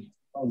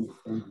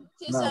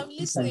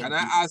listening. Can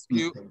I ask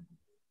you?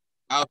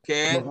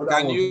 Okay,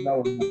 can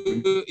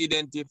you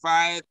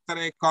identify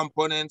 3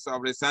 components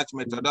of research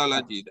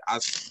methodology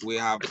as we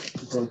have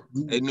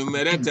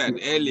enumerated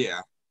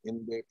earlier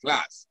in the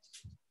class?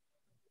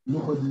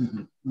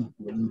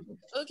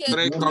 Okay,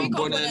 3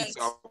 components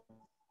of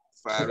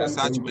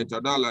research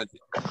methodology.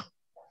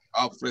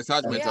 We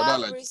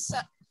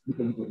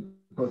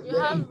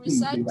have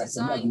research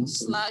design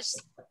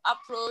 /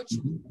 approach.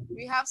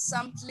 We have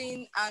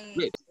sampling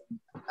and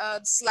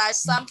 /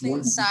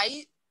 sampling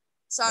size.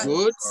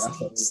 Good.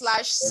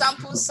 slash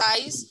sample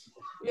size.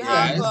 We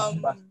Yes.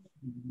 have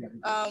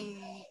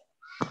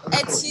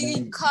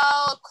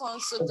ethical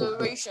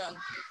consideration.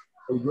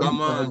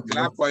 Come on,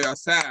 clap for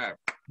yourself.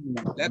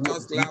 Let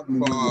us clap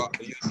for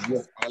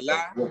Eunice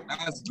Ola.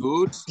 That's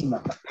good.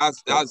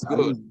 That's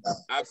good.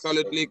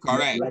 Absolutely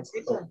correct.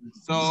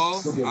 So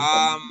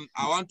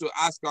I want to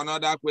ask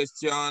another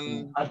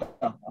question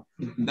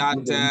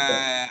that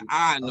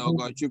Anne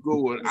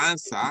Ogochukwu will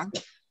answer.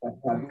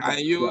 Can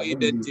you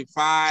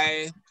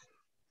identify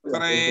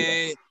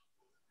 3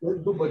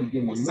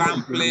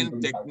 sampling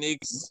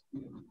techniques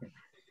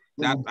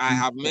that I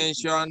have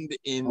mentioned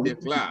in the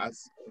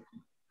class?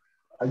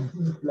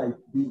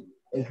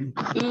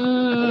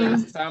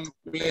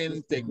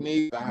 Sampling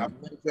techniques I have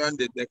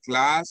mentioned in the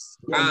class.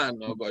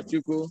 Anne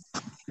Ogochukwu.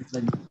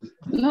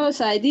 No,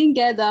 sir, I didn't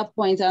get that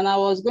point, and I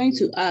was going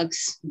to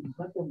ask.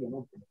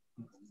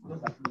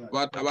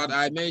 But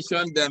I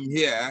mentioned them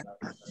here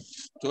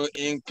to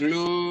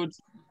include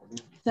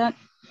That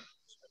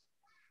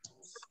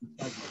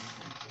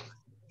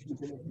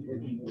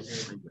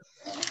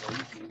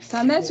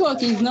the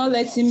network is not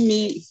letting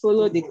me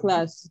follow the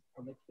class.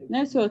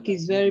 Network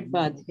is very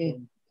bad here.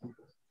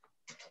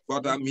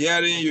 But I'm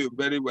hearing you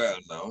very well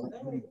now.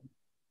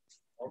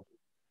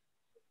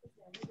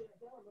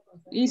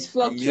 It's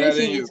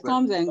fluctuating, it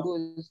comes and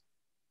goes.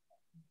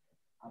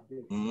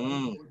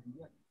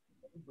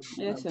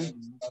 Yes, sir.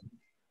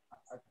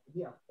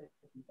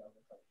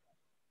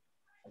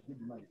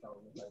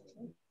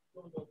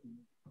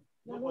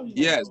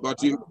 Yes,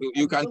 but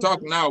you can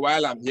talk now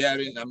while I'm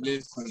hearing, I'm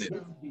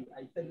listening.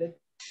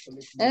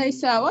 Hey,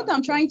 sir, what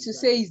I'm trying to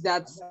say is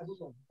that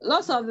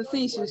lots of the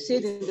things you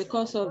said in the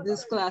course of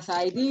this class,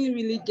 I didn't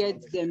really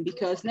get them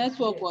because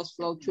network was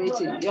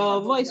fluctuating. Your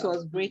voice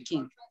was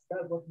breaking.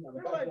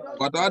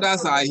 But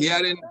others are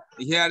hearing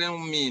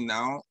me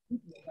now.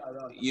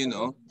 You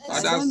know,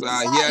 others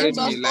are hearing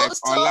me like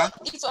Ola.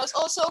 It was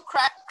also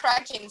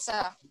cracking,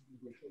 sir.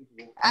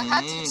 I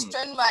had to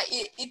strain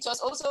it was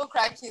also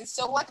cracking.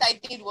 So what I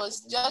did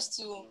was just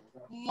to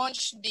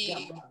munch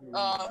the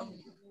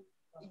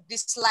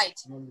slide.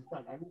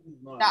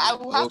 Now I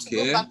will have to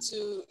go back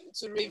to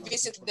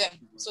revisit them.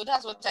 So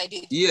that's what I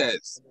did.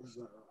 Yes.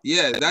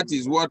 Yes, that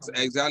is what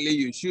exactly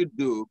you should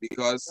do,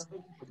 because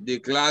the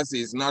class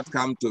is not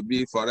come to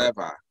be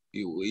forever.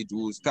 It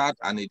will start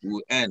and it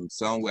will end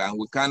somewhere, and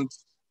we can't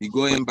be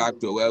going back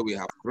to where we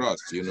have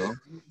crossed, you know.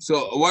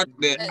 So what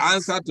the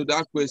answer to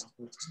that question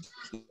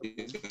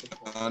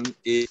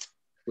is,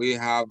 we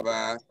have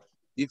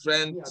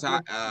different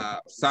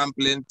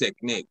sampling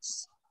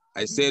techniques.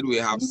 I said we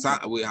have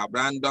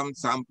random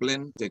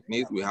sampling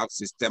techniques, we have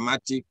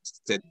systematic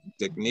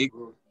technique,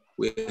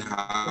 we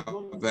have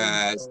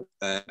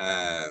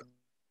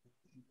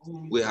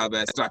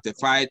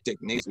stratified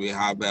techniques, we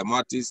have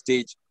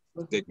multi-stage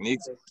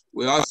techniques,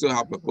 we also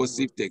have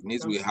purposive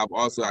techniques, we have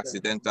also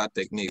accidental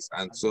techniques,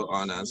 and so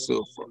on and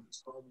so forth.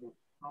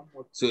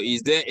 So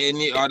is there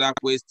any other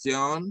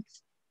question?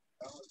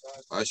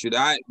 Or should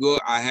I go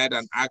ahead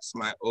and ask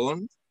my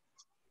own?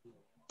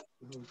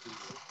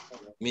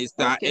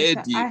 Mr. Okay,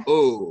 Eddie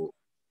O.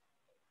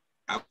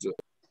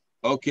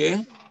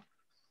 Okay.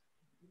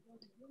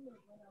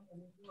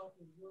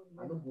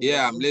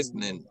 Yeah, I'm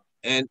listening.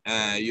 And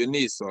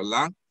Eunice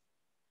Ola.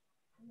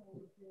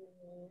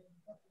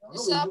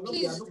 Sir,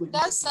 please,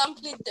 that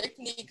sampling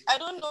technique, I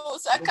don't know,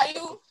 sir, can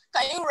you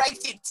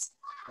write it?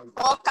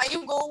 Or can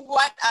you go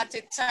one at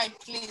a time,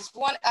 please?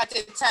 One at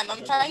a time.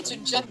 I'm trying to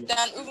jot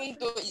down, even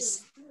though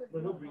it's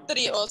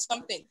 3 or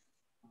something.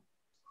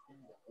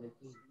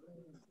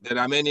 There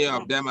are many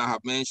of them I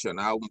have mentioned.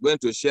 I'm going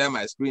to share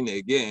my screen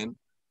again.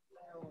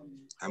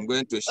 I'm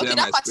going to share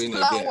my screen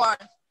again. One,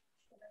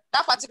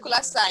 that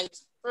particular site,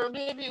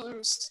 probably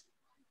use.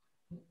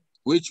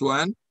 Which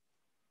one?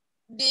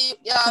 The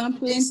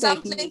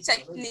sampling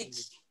technique.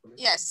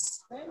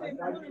 Yes.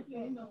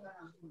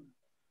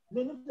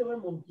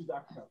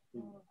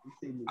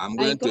 I'm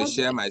going to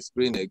share my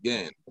screen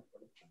again.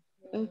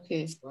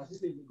 Okay.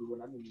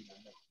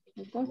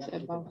 I got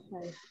about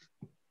 5.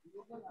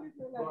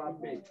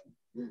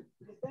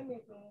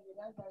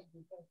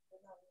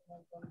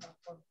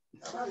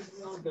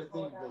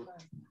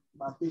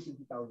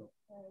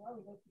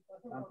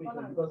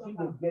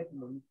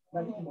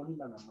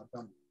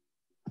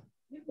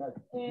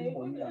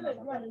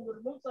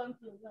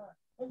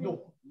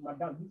 No,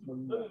 madam, this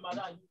money. No,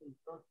 madam,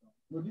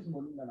 this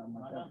money that I'm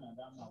madam.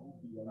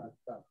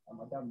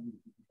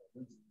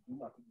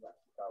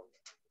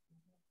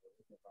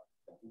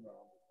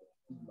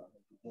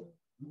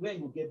 Where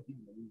you get big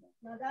money now?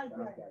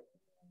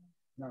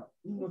 Now,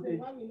 you know,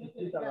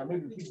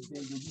 maybe 50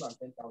 then you do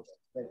 10,000.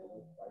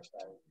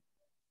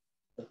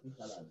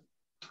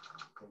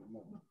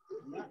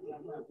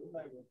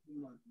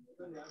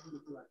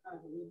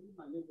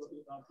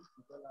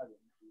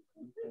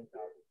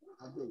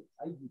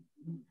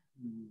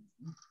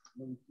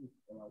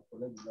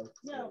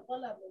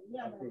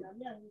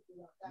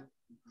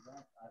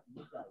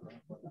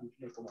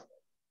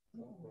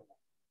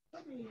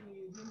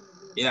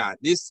 Yeah,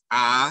 these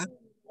are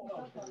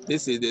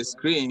This is the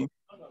screen.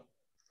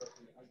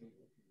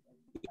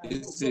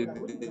 This is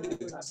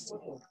the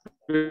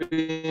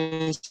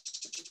screen.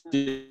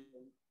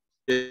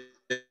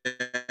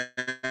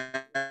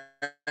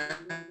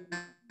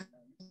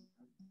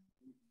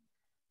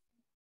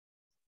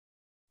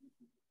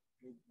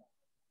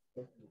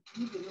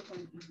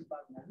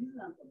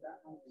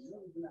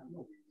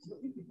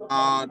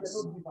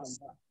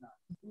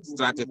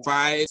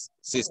 Stratifies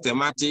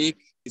systematic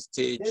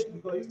stage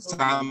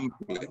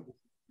sampling.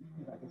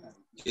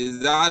 Is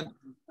that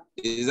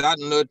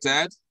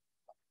noted?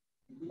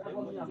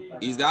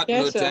 Is that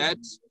yes,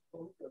 noted? Sir.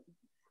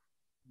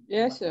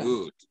 Yes, sir.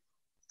 Good.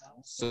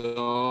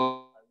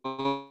 So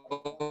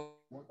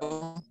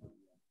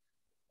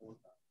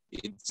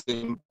it's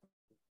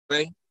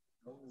important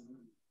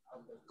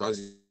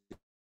because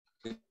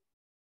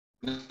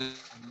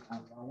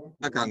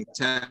I can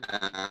tell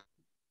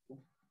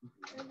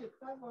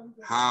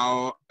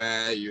how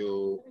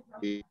you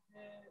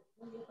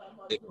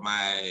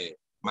my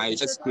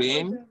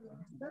screen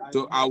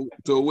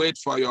to wait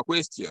for your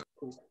question.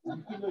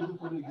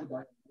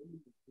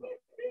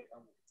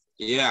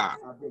 Yeah.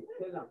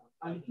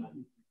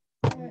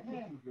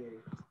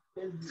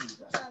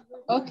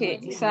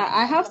 Okay, sir,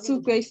 I have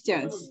two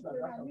questions.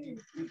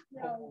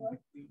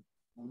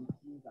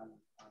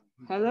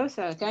 Hello,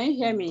 sir, can you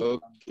hear me?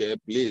 Okay,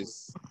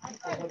 please.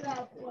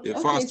 The Okay,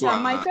 first sir,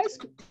 one.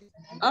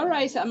 All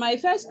right, sir, my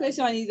first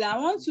question is I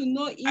want to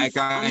know if I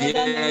can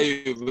hear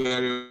you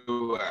very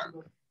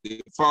well.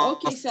 The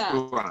first okay,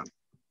 sir. one.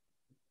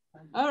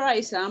 All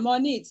right, sir, I'm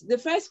on it. The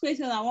first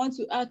question I want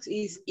to ask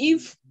is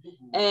if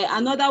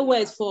another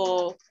word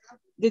for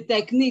the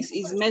techniques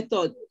is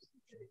method.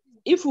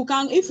 If we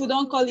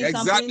don't call it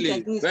sampling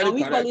techniques, very can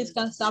we correct.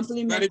 call it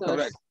sampling Very methods?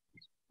 correct.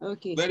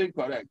 Okay. Very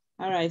correct.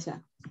 All right, sir.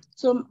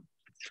 So,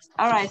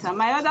 all right, sir.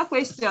 My other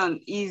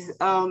question is,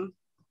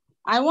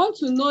 I want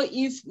to know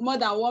if more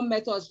than one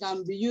method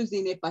can be used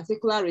in a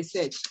particular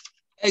research.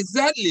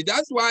 Exactly.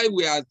 That's why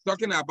we are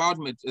talking about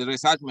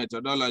research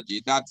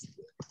methodology. That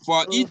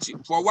for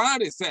one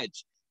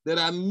research, there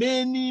are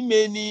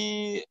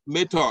many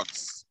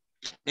methods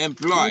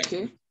employed.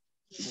 Okay.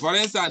 For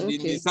instance,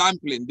 in the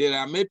sampling, there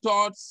are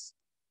methods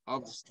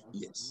of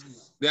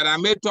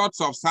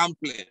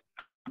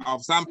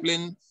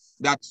sampling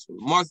that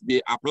must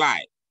be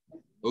applied.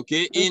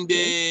 Okay. In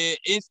the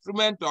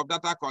instrument of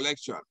data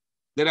collection,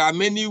 there are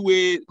many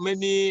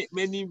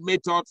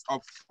methods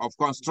of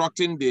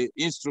constructing the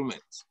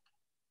instrument.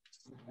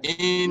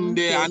 In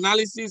the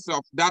analysis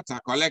of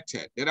data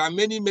collected, there are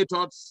many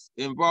methods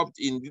involved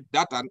in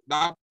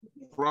that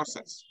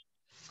process.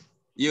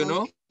 You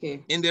know,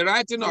 in the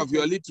writing of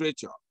your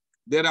literature,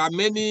 there are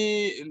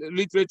many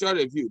literature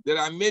review. There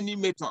are many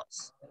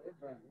methods.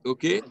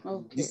 Okay.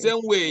 The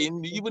same way,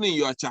 even in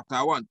your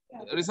chapter 1,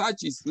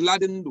 research is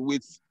laden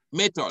with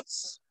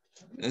methods.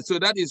 And so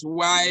that is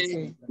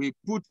why we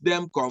put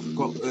them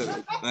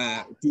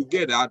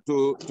together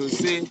to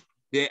say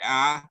they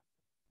are,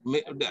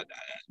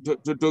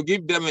 to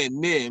give them a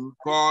name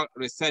called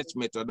research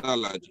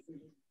methodology.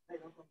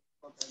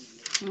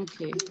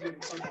 Okay.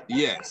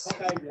 Yes.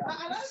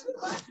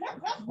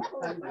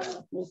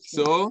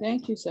 So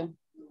thank you, sir.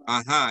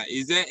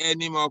 Is there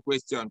any more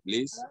question,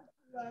 please?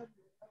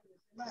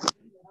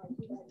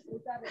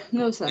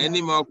 No, sir.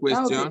 Any more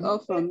question? That will be all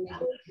from me.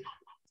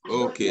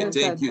 Okay, yes,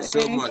 thank sir. you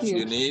so much,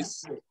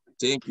 Eunice.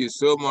 Thank you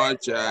so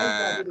much,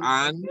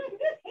 Anne.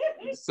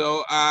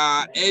 So,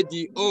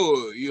 Eddie,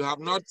 you have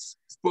not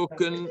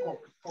spoken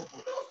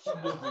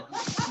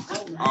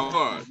a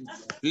word.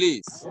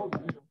 Please,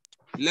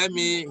 let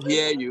me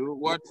hear you.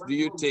 What do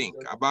you think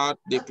about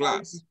the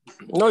class?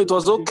 No, it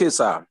was okay,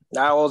 sir.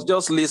 I was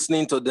just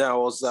listening to them. I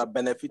was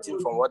benefiting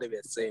from what they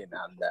were saying.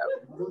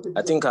 And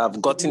I think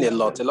I've gotten a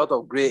lot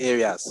of gray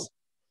areas.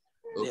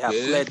 They have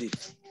cleared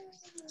it.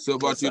 So,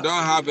 but yes, you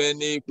don't have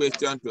any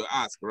question to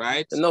ask,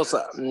 right? No,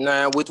 sir.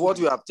 With what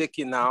you have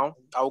taken now,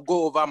 I'll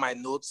go over my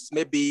notes.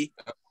 Maybe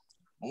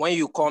when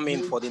you come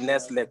in for the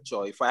next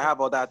lecture, if I have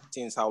other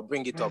things, I'll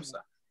bring it up, sir.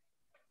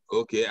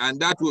 Okay, and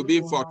that will be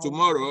for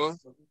tomorrow,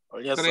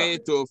 yes, 3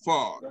 to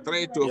 4.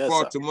 3 to yes,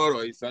 4 sir. Tomorrow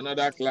is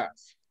another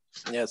class.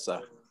 Yes,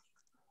 sir.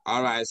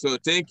 All right, so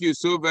thank you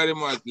so very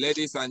much,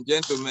 ladies and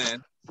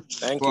gentlemen,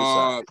 thank you,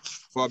 sir.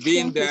 for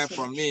being there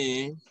for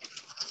me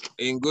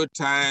in good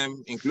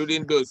time,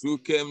 including those who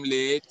came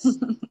late.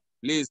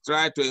 Please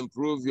try to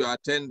improve your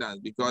attendance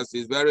because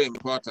it's very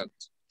important.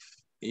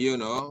 You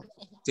know,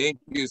 thank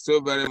you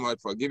so very much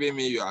for giving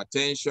me your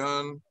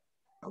attention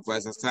and for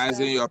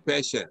exercising your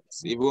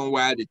patience, even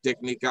while the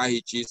technical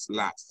hitches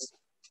last.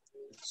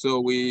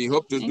 So we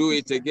hope to do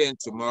it again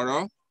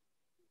tomorrow.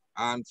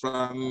 And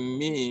from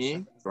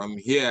me, from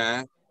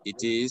here,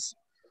 it is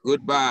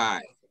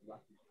goodbye.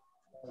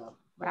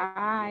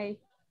 Bye.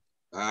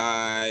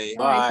 Bye.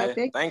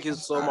 Bye. Thank you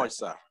so much,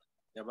 sir.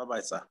 Yeah,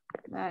 bye-bye, sir.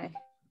 Bye.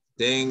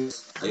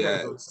 Thanks.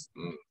 Yes.